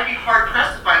I'd be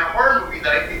hard-pressed to find a horror movie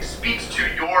that I think speaks to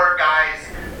your guys'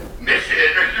 mission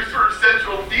or your sort of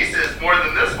central thesis more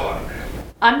than this one.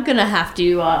 I'm gonna have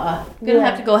to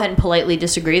go ahead and politely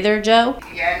disagree there, Joe.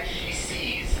 And she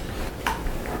sees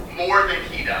more than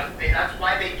he does. That's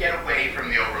why they get away from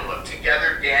the Overlook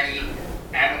together. Danny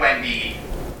and Wendy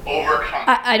overcome.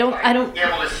 I don't be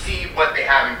able to see what they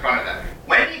have in front of them.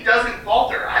 Wendy doesn't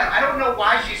falter. I don't know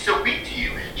why she's so weak to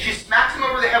you. She smacks him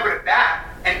over the head with a bat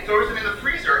and throws him in the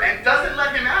freezer and doesn't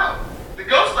let him out. The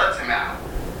ghost lets him out.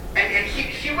 And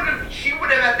she would have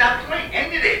at that point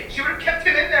ended it. She would have kept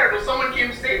him in there until someone came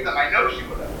to save them. I know she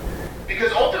would have.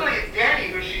 Because ultimately it's Danny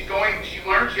who she learns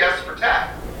she has to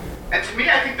protect. And to me,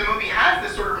 I think the movie has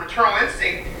this sort of maternal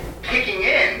instinct kicking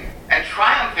in and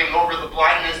triumphing over the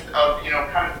blindness of,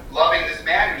 kind of loving this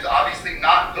man who's obviously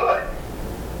not good.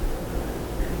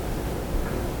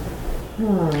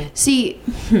 See,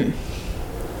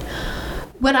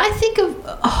 when I think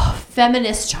of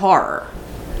feminist horror,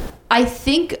 I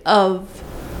think of,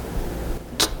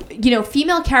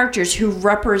 female characters who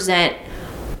represent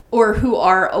or who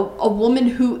are a woman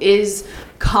who is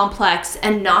complex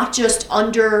and not just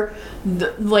under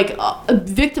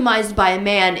victimized by a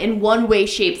man in one way,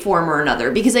 shape, form, or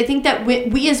another. Because I think that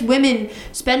we as women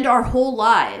spend our whole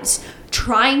lives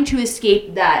trying to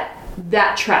escape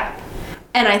that trap.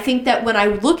 And I think that when I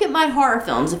look at my horror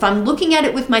films, if I'm looking at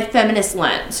it with my feminist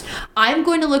lens, I'm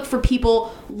going to look for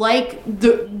people like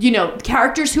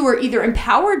characters who are either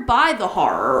empowered by the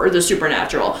horror or the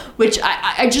supernatural, which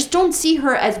I just don't see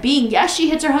her as being. Yes, she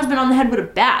hits her husband on the head with a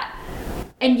bat.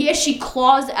 And yes, she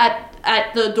claws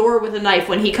at the door with a knife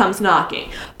when he comes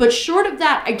knocking. But short of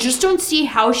that, I just don't see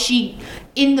how she,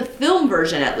 in the film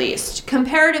version at least,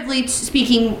 comparatively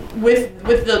speaking with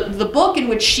the book, in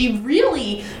which she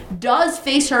really does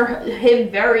face him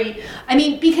very... I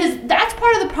mean, because that's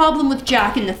part of the problem with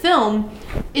Jack in the film,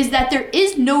 is that there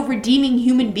is no redeeming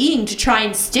human being to try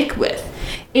and stick with.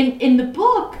 In the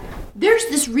book, there's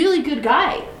this really good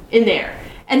guy in there.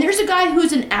 And there's a guy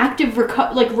who's an active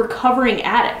recovering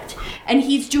addict. And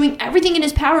he's doing everything in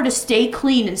his power to stay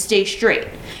clean and stay straight.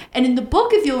 And in the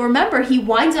book, if you'll remember, they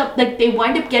wind up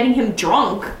getting him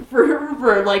drunk for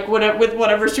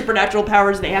whatever supernatural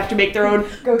powers they have to make their own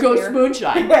ghost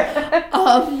moonshine.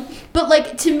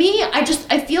 But to me,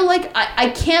 I feel like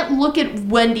I can't look at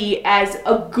Wendy as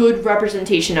a good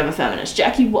representation of a feminist.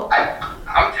 Jackie, what?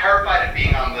 I'm terrified of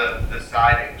being on the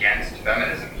side against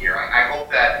feminism here. I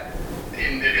hope that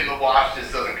in the watch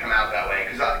this doesn't come out that way,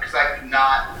 because I could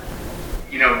not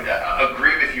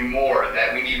agree with you more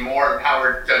that we need more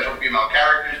empowered central female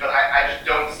characters, but I just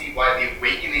don't see why the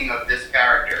awakening of this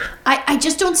character, I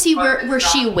just don't see where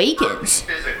she awakens.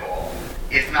 Physical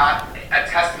is not a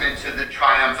testament to the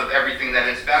triumph of everything that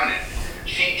is feminine.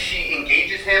 She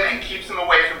engages him and keeps him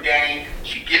away from Danny.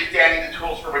 She gives Danny the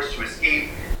tools for which to escape.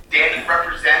 Danny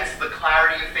represents the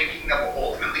clarity of thinking that will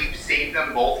ultimately save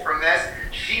them both from this.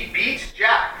 She beats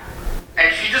Jack,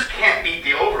 and she just can't beat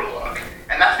the Overlook.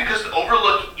 And that's because the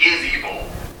Overlook is evil.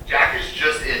 Jack is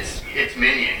just its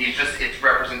minion. He's just its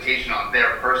representation on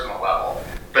their personal level.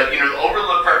 But, the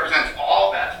Overlook represents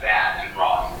all that's bad and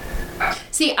wrong.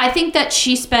 See, I think that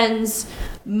she spends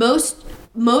most,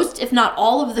 if not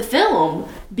all of the film,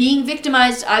 being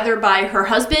victimized either by her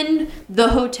husband, the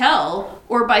hotel,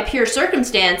 or by pure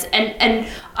circumstance. And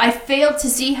I fail to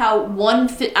see how one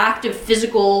act of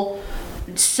physical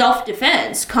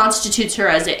self-defense constitutes her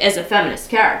as a feminist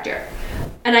character.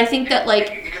 And I think that,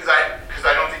 because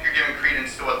I don't think you're giving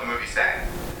credence to what the movie's saying.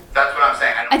 That's what I'm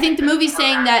saying. I think the movie's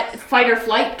saying that fight or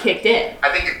flight kicked in.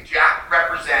 I think if Jack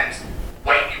represents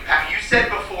white compassion, you said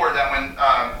before that when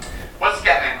what's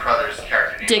Scatman Crothers'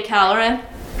 character name? Dick Halloran.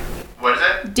 What is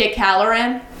it? Dick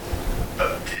Halloran.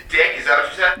 Dick, is that what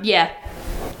you said? Yeah.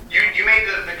 You made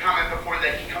the comment before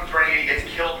that he comes running and he gets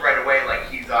killed right away, like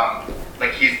he's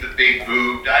the big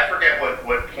boob. I forget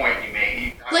what point you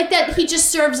made. That he just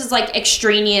serves as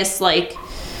extraneous, a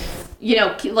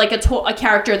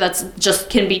character that's just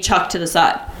can be chucked to the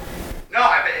side. No,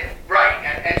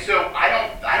 right, and so I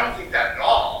don't think that at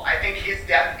all. I think his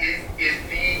death is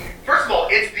the, first of all,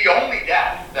 it's the only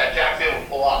death that Jack's able to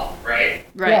pull off, right?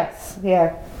 Right. Yes.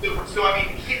 Yeah. So I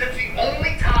mean, that's the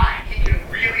only time he can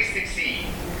really succeed.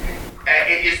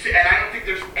 And I don't think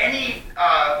there's any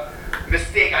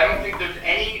mistake. I don't think there's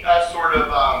any sort of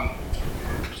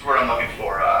what's the word I'm looking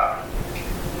for?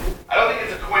 I don't think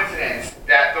it's a coincidence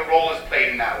that the role is played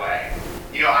in that way.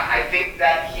 I think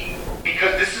that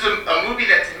because this is a movie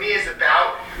that to me is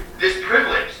about this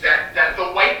privilege that the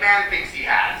white man thinks he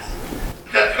has.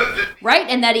 Right,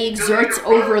 and that he exerts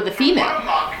over the female.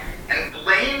 And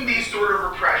blame these sort of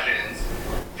repressions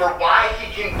for why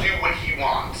he can do what he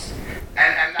wants.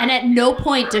 And at no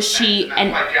point does she...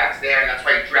 And that's why Jack's there, and that's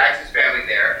why he drags his family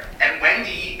there. And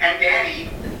Wendy and Danny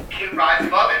can rise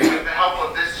above it with the help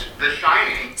of The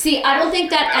Shining. See, I don't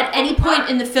think that at any point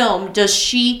in the film does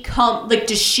she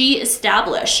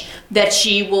establish that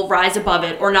she will rise above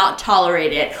it or not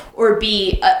tolerate it or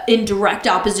be in direct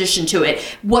opposition to it.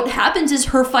 What happens is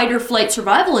her fight or flight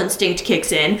survival instinct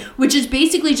kicks in, which is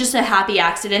basically just a happy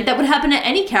accident that would happen to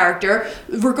any character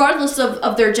regardless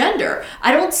of their gender.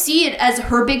 I don't see it as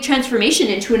her big transformation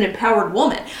into an empowered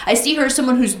woman. I see her as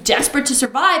someone who's desperate to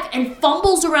survive and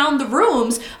fumbles around the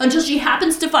rooms until she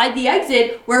happens to find the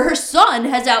exit where her son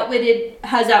has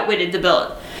outwitted the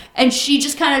villain. And she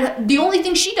just the only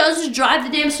thing she does is drive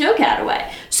the damn snowcat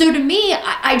away. So to me,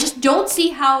 I just don't see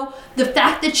how the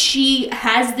fact that she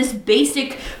has this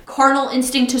basic carnal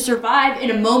instinct to survive in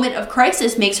a moment of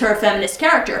crisis makes her a feminist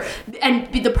character.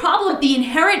 And the problem, the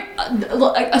inherent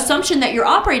assumption that you're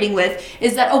operating with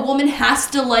is that a woman has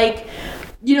to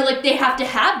they have to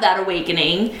have that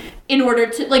awakening in order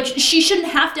to, like, she shouldn't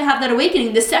have to have that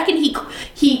awakening. The second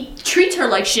he treats her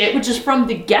like shit, which is from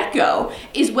the get-go,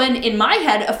 is when, in my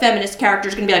head, a feminist character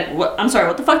is going to be like, what? I'm sorry,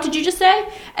 what the fuck did you just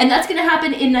say? And that's going to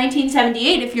happen in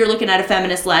 1978 if you're looking at a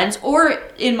feminist lens, or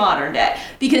in modern day.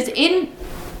 Because in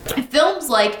films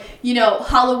like, you know,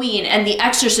 Halloween and The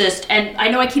Exorcist, and I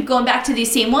know I keep going back to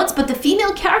these same ones, but the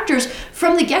female characters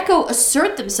from the get-go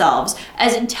assert themselves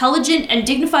as intelligent and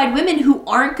dignified women who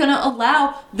aren't going to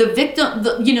allow the victim,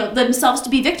 themselves to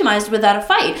be victimized without a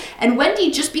fight. And Wendy,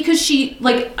 just because she,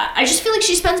 like, I just feel like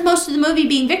she spends most of the movie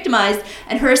being victimized,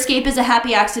 and her escape is a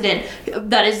happy accident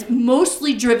that is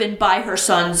mostly driven by her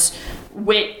son's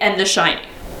wit and The Shining.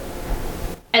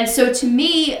 And so to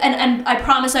me, and I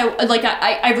promise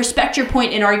I respect your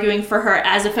point in arguing for her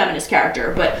as a feminist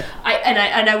character, but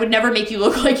I would never make you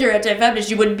look like you're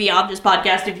anti-feminist. You wouldn't be on this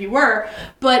podcast if you were.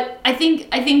 But I think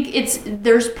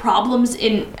there's problems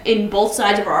in both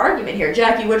sides of our argument here.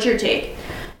 Jackie, what's your take?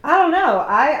 I don't know.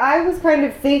 I was kind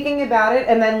of thinking about it,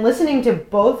 and then listening to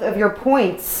both of your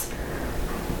points,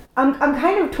 I'm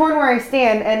kind of torn where I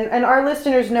stand, and our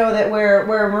listeners know that where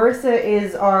Marissa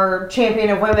is our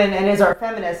champion of women and is our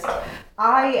feminist,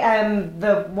 I am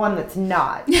the one that's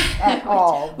not at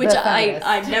all. Which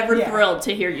I'm never thrilled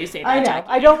to hear you say that, I know. Jackie.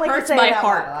 I don't it like hurts to say my that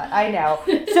heart. a lot. I know.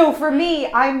 So for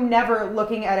me, I'm never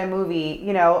looking at a movie,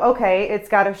 you know, okay, it's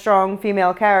got a strong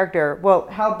female character. Well,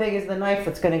 how big is the knife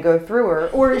that's going to go through her?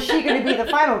 Or is she going to be the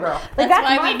final girl? Like,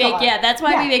 that's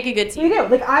why we make a good team. We do.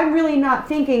 Like, I'm really not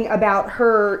thinking about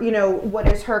her, you know, what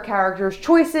is her character's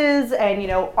choices, and, you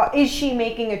know, is she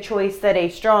making a choice that a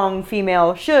strong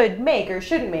female should make or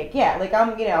shouldn't make? Yeah, like,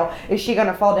 I'm, you know, is she going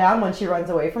to fall down when she runs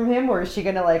away from him, or is she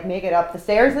going to, like, make it up the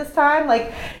stairs this time?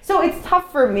 Like, so it's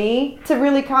tough for me to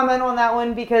really comment on that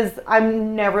one because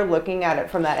I'm never looking at it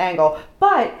from that angle.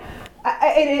 But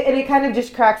it kind of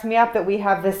just cracks me up that we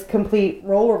have this complete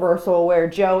role reversal where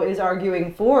Joe is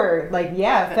arguing for, like,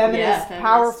 feminist,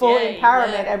 powerful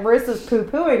empowerment, and Marissa's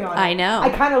poo-pooing on it. I know. I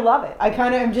kind of love it. I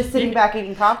kind of am just sitting back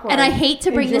eating popcorn. And I hate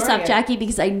to bring this up, it. Jackie,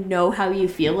 because I know how you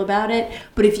feel about it.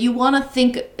 But if you want to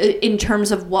think in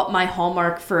terms of what my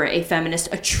hallmark for a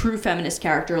true feminist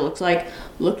character looks like,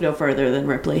 look no further than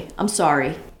Ripley. I'm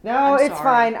sorry. No, it's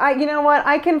fine. You know what?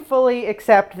 I can fully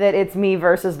accept that it's me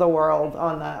versus the world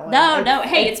on that one. No.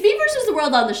 Hey, it's me versus the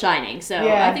world on The Shining. So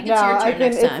I think it's your turn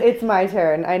next time. It's my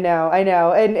turn. I know.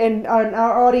 And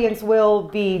our audience will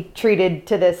be treated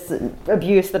to this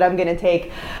abuse that I'm going to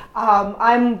take.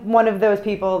 I'm one of those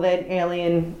people that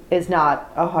Alien is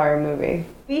not a horror movie.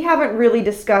 We haven't really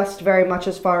discussed very much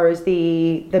as far as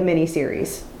the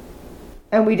miniseries.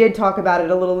 And we did talk about it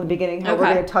a little in the beginning, how we're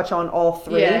going to touch on all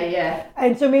three. Yeah.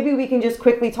 And so maybe we can just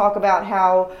quickly talk about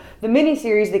how the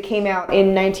miniseries that came out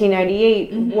in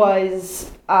 1998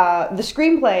 was, the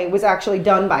screenplay was actually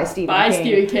done by Stephen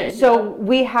King. So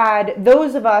we had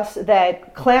those of us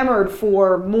that clamored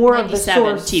for more of the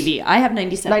source. TV. I have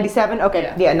 97. 97? Okay.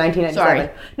 Yeah, 1997. Sorry.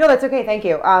 No, that's okay. Thank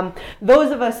you.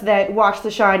 Those of us that watched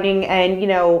The Shining and, you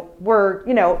know, were,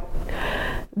 you know,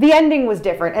 the ending was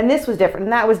different, and this was different,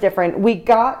 and that was different. We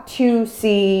got to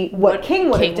see what King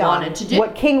would have done,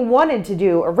 what King wanted to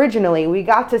do originally. We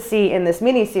got to see in this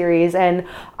miniseries, and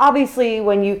obviously,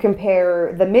 when you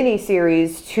compare the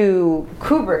miniseries to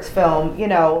Kubrick's film, you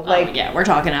know, like we're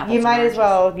talking apples. You might as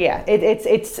well,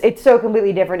 it's so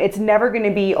completely different. It's never going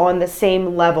to be on the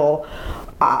same level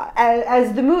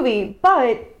as the movie,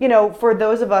 but, you know, for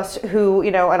those of us who,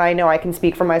 you know, and I know I can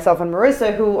speak for myself and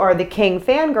Marissa, who are the King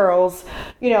fangirls,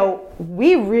 you know,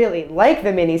 we really like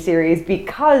the miniseries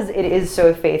because it is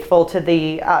so faithful to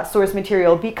the source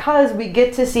material, because we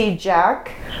get to see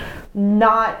Jack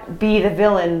not be the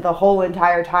villain the whole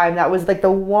entire time. That was like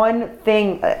the one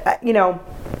thing, you know.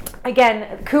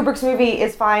 Again, Kubrick's movie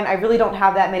is fine. I really don't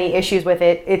have that many issues with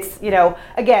it. It's, you know,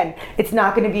 again, it's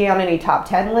not going to be on any top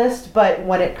 10 list, but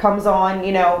when it comes on,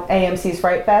 you know, AMC's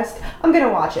Fright Fest, I'm going to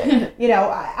watch it. You know,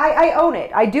 I own it.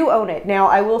 I do own it. Now,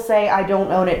 I will say I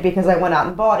don't own it because I went out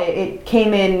and bought it. It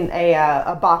came in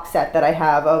a box set that I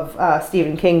have of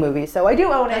Stephen King movies, so I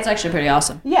do own it. That's actually pretty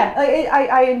awesome. Yeah,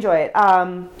 I enjoy it.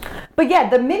 But yeah,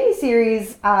 the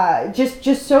miniseries,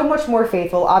 just so much more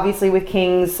faithful, obviously, with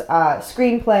King's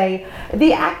screenplay.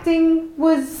 The acting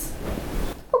was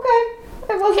okay.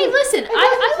 It wasn't, hey, listen,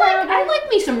 I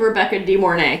like me some Rebecca De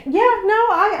Mornay. Yeah, no,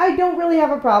 I don't really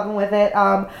have a problem with it.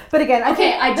 But again,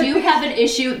 I do have an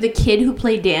issue. The kid who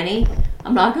played Danny,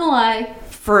 I'm not gonna lie,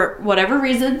 for whatever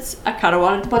reasons, I kind of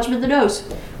wanted to punch him in the nose.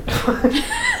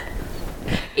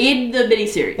 In the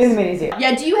miniseries.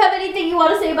 Yeah, do you have anything you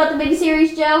want to say about the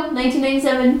miniseries, Joe?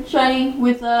 1997 Shining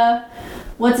with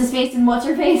what's his face and what's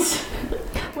her face?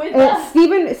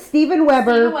 With Steven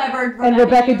Weber, and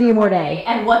Rebecca De Mornay.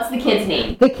 And what's the kid's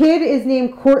name? The kid is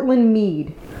named Cortland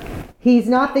Mead. He's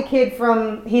not the kid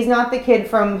from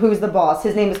Who's the Boss.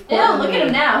 His name is Cortland Look Mead. at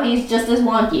him now. He's just as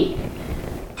wonky.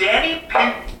 Danny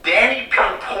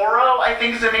Pintoro, I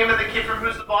think is the name of the kid from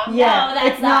Who's the Boss. Yeah, No,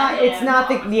 that's it's not. not It's him. not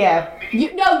the. Yeah.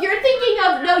 You're thinking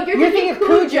of You're thinking of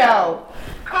Cujo.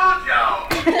 Cujo.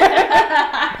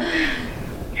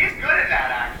 He's good at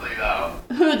that, actually,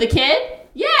 though. Who, the kid?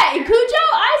 Yeah, and Cujo.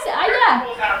 Yeah.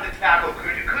 People have to tackle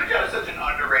Cujo. Cujo is such an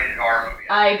underrated horror movie.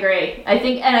 I agree. I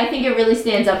think it really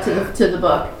stands up to the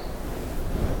book.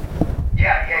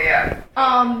 Yeah. But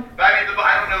I mean,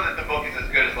 I don't know that the book is as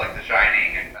good as like The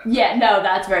Shining. Yeah, no,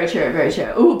 that's very true, very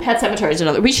true. Ooh, Pet Sematary is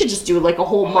another. We should just do like a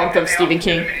whole month of Stephen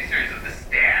King. Miniseries of The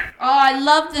Stand. Oh, I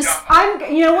love this.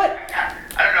 You know what?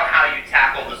 I don't know how you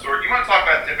tackle the source. You want to talk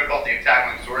about difficulty of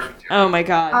tackling source material? Oh my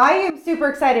god. I am super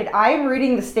excited. I am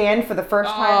reading The Stand for the first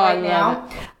time now.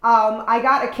 I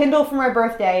got a Kindle for my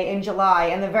birthday in July,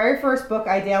 and the very first book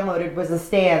I downloaded was The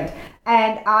Stand.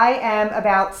 And I am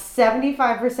about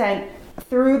 75%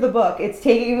 through the book. It's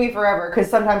taking me forever because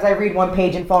sometimes I read one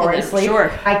page and fall right asleep. Sure.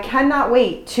 I cannot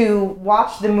wait to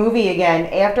watch the movie again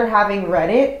after having read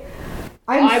it.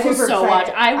 I will look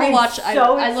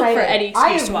for any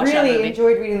excuse to watch that movie. I really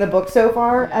enjoyed reading the book so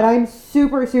far, and I'm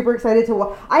super, super excited to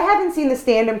watch. I haven't seen The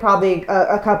Stand in probably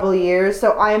a couple of years,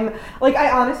 so I'm like, I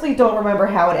honestly don't remember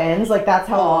how it ends. Like, that's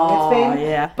how long it's been.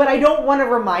 Yeah. But I don't want to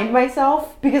remind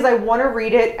myself because I want to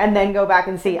read it and then go back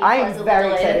and see. I am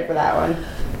very excited for that one.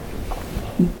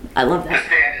 I love that. The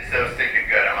Stand is so stinking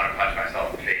good. I want to punch myself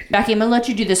in the face. Becky, I'm gonna let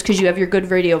you do this because you have your good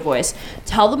radio voice.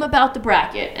 Tell them about the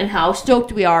bracket and how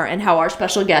stoked we are and how our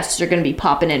special guests are gonna be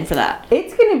popping in for that.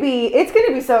 It's gonna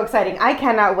be so exciting. I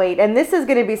cannot wait. And this is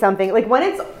gonna be something like when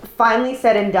it's finally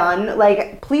said and done,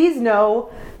 like please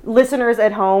know, listeners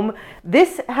at home,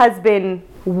 this has been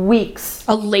weeks.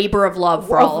 A labor of love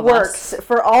for all of us.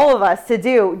 For all of us to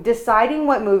do. Deciding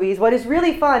what movies. What is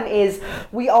really fun is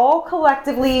we all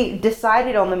collectively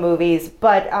decided on the movies,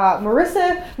 but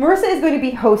Marissa is going to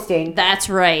be hosting. That's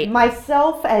right.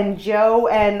 Myself and Joe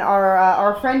and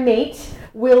our friend Nate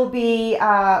will be, we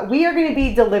are going to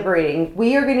be deliberating.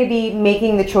 We are going to be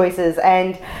making the choices,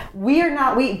 and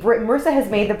Marissa has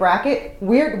made the bracket.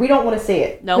 We don't want to see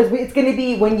it. No. Because it's going to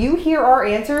be, when you hear our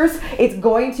answers, it's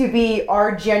going to be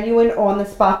our genuine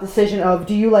on-the-spot decision of,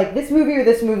 do you like this movie or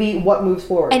this movie? What moves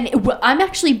forward? And I'm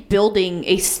actually building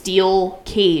a steel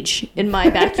cage in my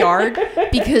backyard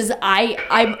because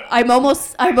I'm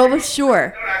almost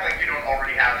sure. Don't act like you don't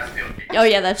already have a steel cage. Oh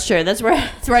yeah, that's true. That's where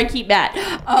I keep Matt.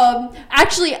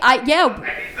 Actually, I need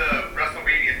the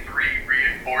WrestleMania 3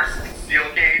 reinforced steel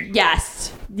cage.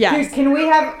 Yes. Dude, can we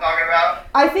have? What I'm talking about?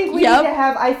 I think we need to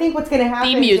have. I think what's going to happen,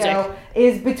 Theme music. Joe,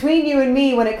 is between you and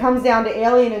me when it comes down to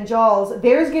Alien and Jaws,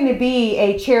 there's going to be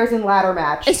a chairs and ladder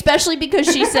match. Especially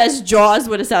because she says Jaws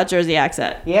with a South Jersey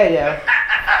accent. Yeah.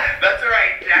 That's all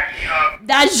right, Jackie.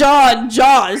 That's Jaws.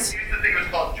 I used to think it was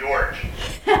called George.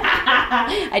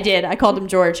 I did. I called him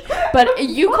George, but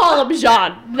you call him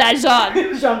Jean. That's Jean.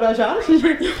 Jean Valjean.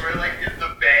 We're like in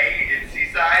the bay in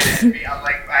Seaside, and I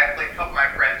have like a couple of my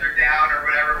friends are down or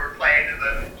whatever. We're playing in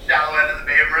the shallow end of the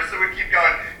bay. And Marissa would keep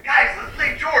going, guys, let's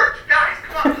play George. Guys,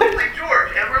 come on, let's play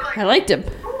George. And we're like, I liked him.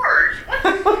 George. You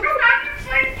have to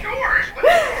play George. What's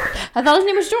George? I thought his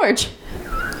name was George.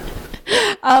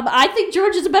 I think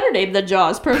George is a better name than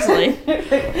Jaws, personally.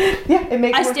 Yeah, it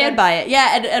makes. I stand by it.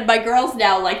 Yeah, and my girls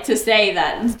now like to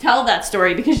tell that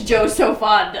story because Joe's so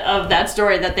fond of that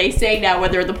story that they say now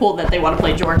when they're in the pool that they want to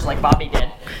play George like Bobby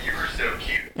did. You were so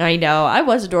cute. I know. I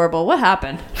was adorable. What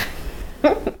happened?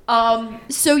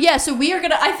 So we are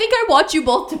gonna, I think I want you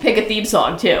both to pick a theme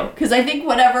song too, because I think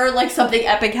whenever like something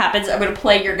epic happens, I'm gonna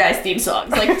play your guys' theme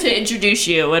songs, like to introduce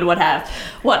you and whatnot.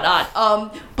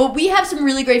 But we have some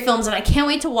really great films, and I can't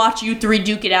wait to watch you three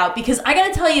duke it out, because I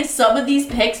gotta tell you, some of these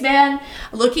picks, man,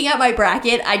 looking at my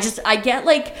bracket, I get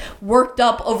like worked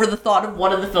up over the thought of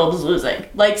one of the films losing.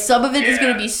 Like some of it is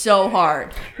gonna be so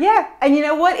hard. Yeah, and you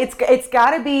know what? It's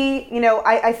gotta be,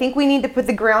 I think we need to put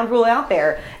the ground rule out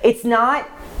there. It's not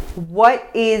what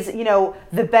is,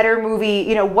 the better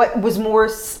movie, what was more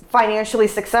financially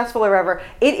successful or whatever.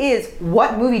 It is,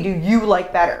 what movie do you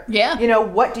like better? Yeah.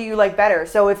 What do you like better?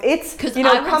 So if it's, because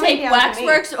I would take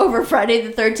Waxworks over Friday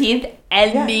the 13th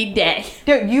any day.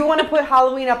 Dude, you want to put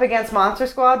Halloween up against Monster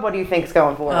Squad? What do you think's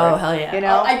going forward? Oh, hell yeah. You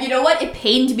know? And you know what? It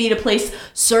pained me to place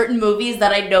certain movies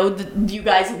that I know that you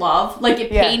guys love. Like, it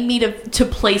pained me to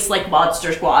place, like,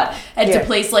 Monster Squad. And to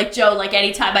place, like, Joe, like,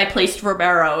 anytime I placed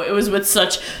Romero, it was with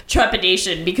such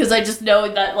trepidation. Because I just know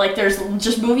that, like, there's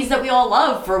just movies that we all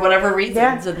love for whatever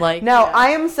reasons. And, like, no,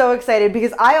 I am so excited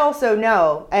because I also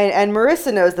know, and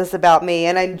Marissa knows this about me,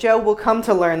 and Joe will come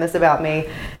to learn this about me,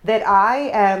 that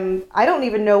I don't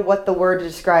even know what the word to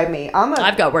describe me.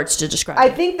 I've got words to describe I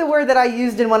think the word that I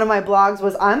used in one of my blogs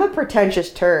was I'm a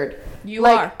pretentious turd. You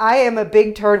are. I am a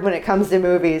big turd when it comes to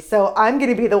movies, so I'm going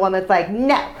to be the one that's like,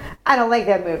 no, I don't like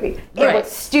that movie. It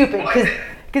was stupid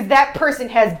because that person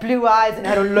has blue eyes and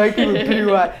I don't like you with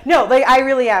blue eyes. No, like I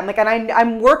really am. Like, and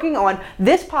I'm working on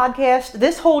this podcast.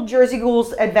 This whole Jersey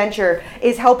Ghouls adventure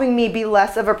is helping me be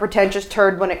less of a pretentious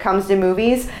turd when it comes to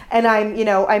movies. And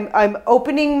I'm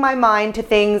opening my mind to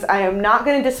things. I am not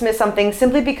going to dismiss something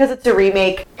simply because it's a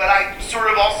remake. But I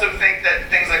sort of also think that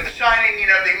things like The Shining,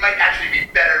 they might actually be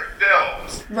better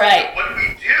films. Right. So what do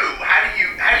we do? How do you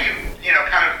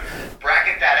kind of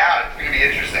bracket that out? It's going to be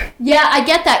interesting. Yeah, I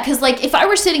get that, because, like, if I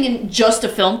were sitting in just a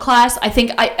film class, I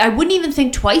think I wouldn't even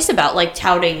think twice about, like,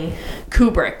 touting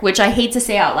Kubrick, which I hate to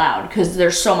say out loud, because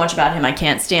there's so much about him I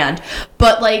can't stand.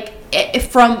 But, like,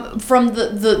 from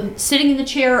the sitting in the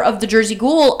chair of the Jersey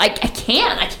Ghoul, I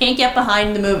can't get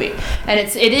behind the movie.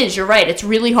 And you're right, it's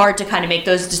really hard to kind of make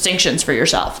those distinctions for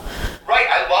yourself. Right,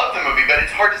 I love the movie, but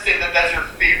it's hard to say that that's your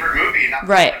favorite movie, and I'm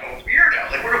right. like a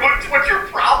weirdo. Like, what's your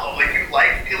problem? Like, you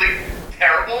like feeling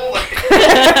terrible? Like,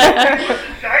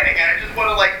 Shining, and I just want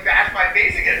to, like, bash my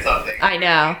face against something. I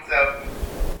know. So...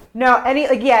 No,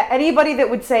 anybody that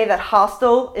would say that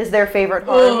Hostel is their favorite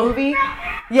horror movie,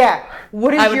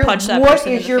 what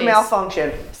is your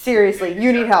malfunction? Seriously,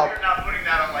 you need help. You're not putting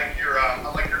that on your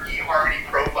eHarmony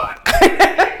profile.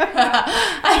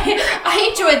 I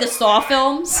enjoy the Saw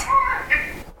films.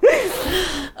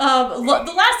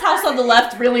 The Last House on the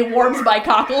Left really warms my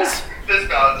cockles. This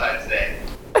Valentine's Day.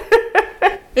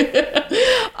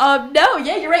 No,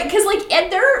 yeah, you're right. Because, like,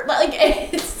 and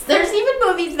there's even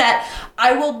movies that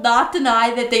I will not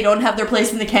deny that they don't have their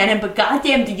place in the canon, but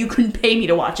goddamn, you couldn't pay me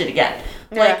to watch it again.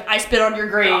 Like, I Spit on Your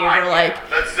Grave, or like...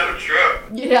 That's so true.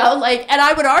 And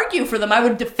I would argue for them. I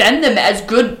would defend them as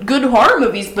good horror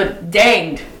movies, but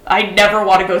danged, I never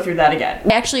want to go through that again.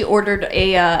 I actually ordered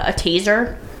a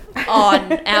taser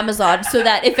on Amazon so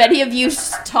that if any of you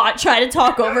try to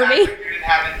talk over me... You didn't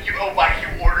have it. You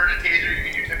ordered a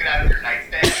taser, you took it out of your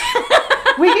nightstand.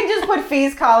 We can just put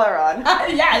Fee's collar on.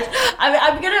 Yes.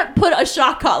 I'm going to put a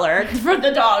shock collar for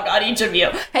the dog on each of you.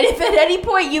 And if at any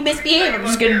point you misbehave, I'm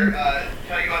just going to...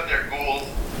 tell you what, they're ghouls.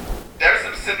 There's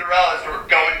some Cinderellas who are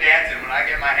going dancing when I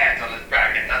get my hands on this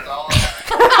bracket. That's all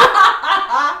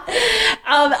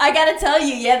I gotta tell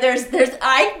you,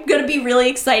 I'm gonna be really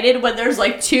excited when there's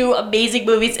like two amazing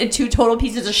movies and two total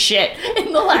pieces of shit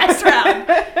in the last round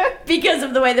because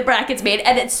of the way the bracket's made.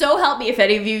 And it's so help me if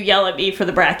any of you yell at me for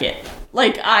the bracket.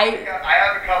 Like, I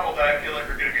have a couple that I feel like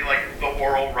are gonna be like the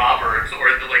Oral Roberts or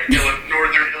the like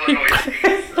Northern Illinois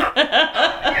states of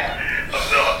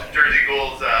the Jersey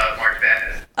Ghouls March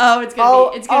Madness. Oh, it's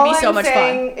gonna be so much fun. All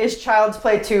I'm saying is Child's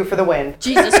Play 2 for the win.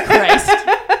 Jesus Christ.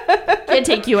 Can't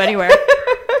take you anywhere.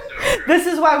 This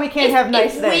is why we can't have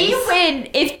nice things.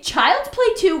 If Child's Play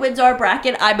 2 wins our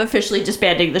bracket, I'm officially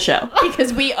disbanding the show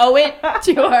because we owe it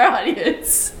to our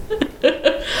audience.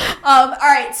 All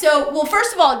right, so,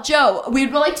 first of all, Joe,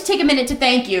 we'd like to take a minute to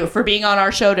thank you for being on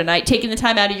our show tonight, taking the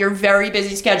time out of your very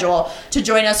busy schedule to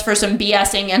join us for some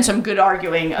BSing and some good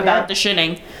arguing about the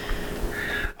shinning.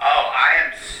 Oh,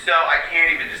 I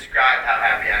can't even describe how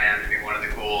happy I am to be one of the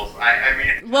ghouls. I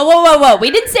mean... Whoa. We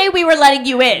didn't say we were letting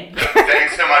you in.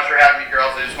 Thanks so much for having me,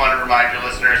 girls. I just want to remind your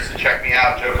listeners to check me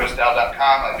out, jocostyle.com.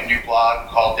 I have a new blog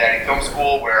called Daddy Film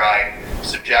School where I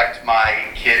subject my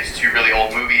kids to really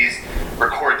old movies,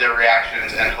 record their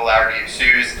reactions, and hilarity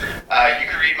ensues. You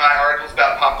can read my articles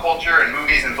about pop culture and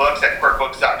movies and books at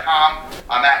quirkbooks.com.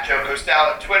 I'm at Joe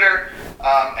Costell at Twitter.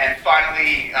 And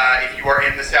finally, if you are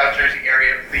in the South Jersey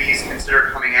area, please consider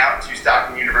coming out to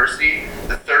Stockton University.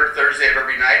 The third Thursday of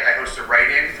every night, I host a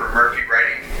write-in for Murphy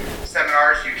Writing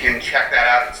Seminars. You can check that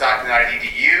out at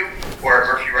stockton.edu or at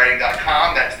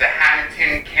murphywriting.com. That's the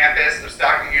Hamilton campus of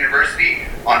Stockton University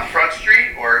on Front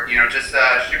Street, or just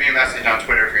shoot me a message on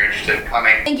Twitter if you're interested in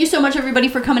coming. Thank you so much, everybody,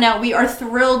 for coming out. We are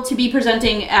thrilled to be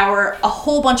presenting a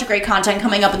whole bunch of great content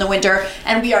coming up in the winter,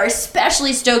 and we are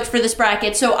especially stoked for this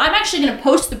bracket. So I'm actually going to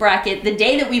post the bracket the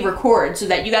day that we record so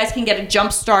that you guys can get a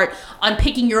jump start on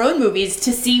picking your own movies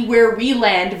to see where we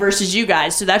land versus you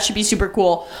guys. So that should be super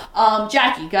cool.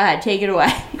 Jackie, go ahead, take it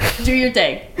away. Do your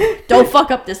thing. Don't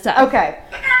fuck up this time. Okay.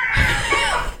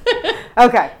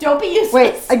 Okay. Don't be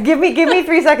useless. Wait, give me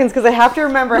 3 seconds because I have to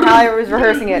remember how I was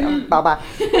rehearsing it. Baba.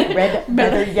 Red,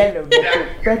 better, yellow. Yeah,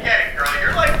 you're getting, girl.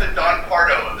 You're like the Don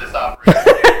Pardo of this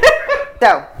operation.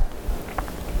 So,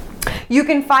 you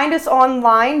can find us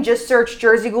online. Just search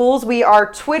Jersey Ghouls. We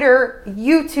are Twitter,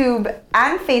 YouTube,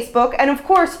 and Facebook. And of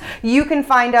course, you can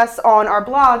find us on our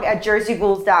blog at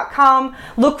jerseyghouls.com.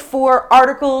 Look for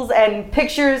articles and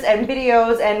pictures and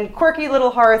videos and quirky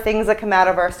little horror things that come out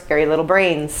of our scary little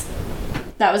brains.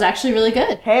 That was actually really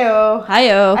good. Heyo.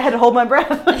 Hi-yo. I had to hold my breath.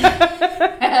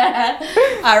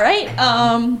 All right.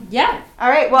 Yeah. All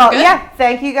right. Well, yeah.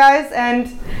 Thank you guys, and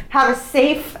have a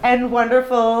safe and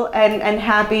wonderful and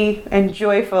happy and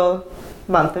joyful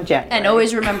month of January. And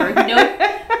always remember,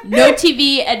 no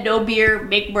TV and no beer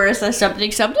make Marissa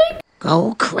something.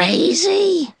 Go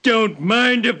crazy? Don't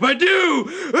mind if I do.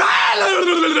 What?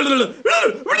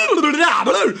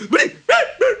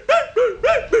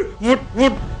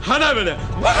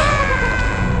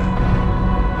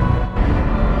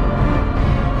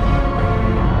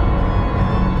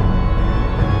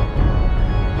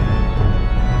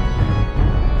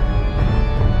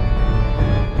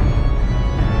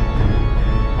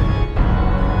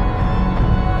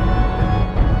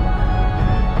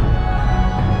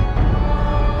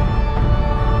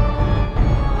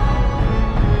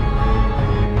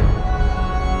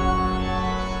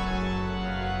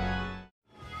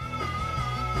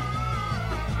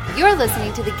 You're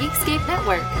listening to the Geekscape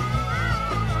Network.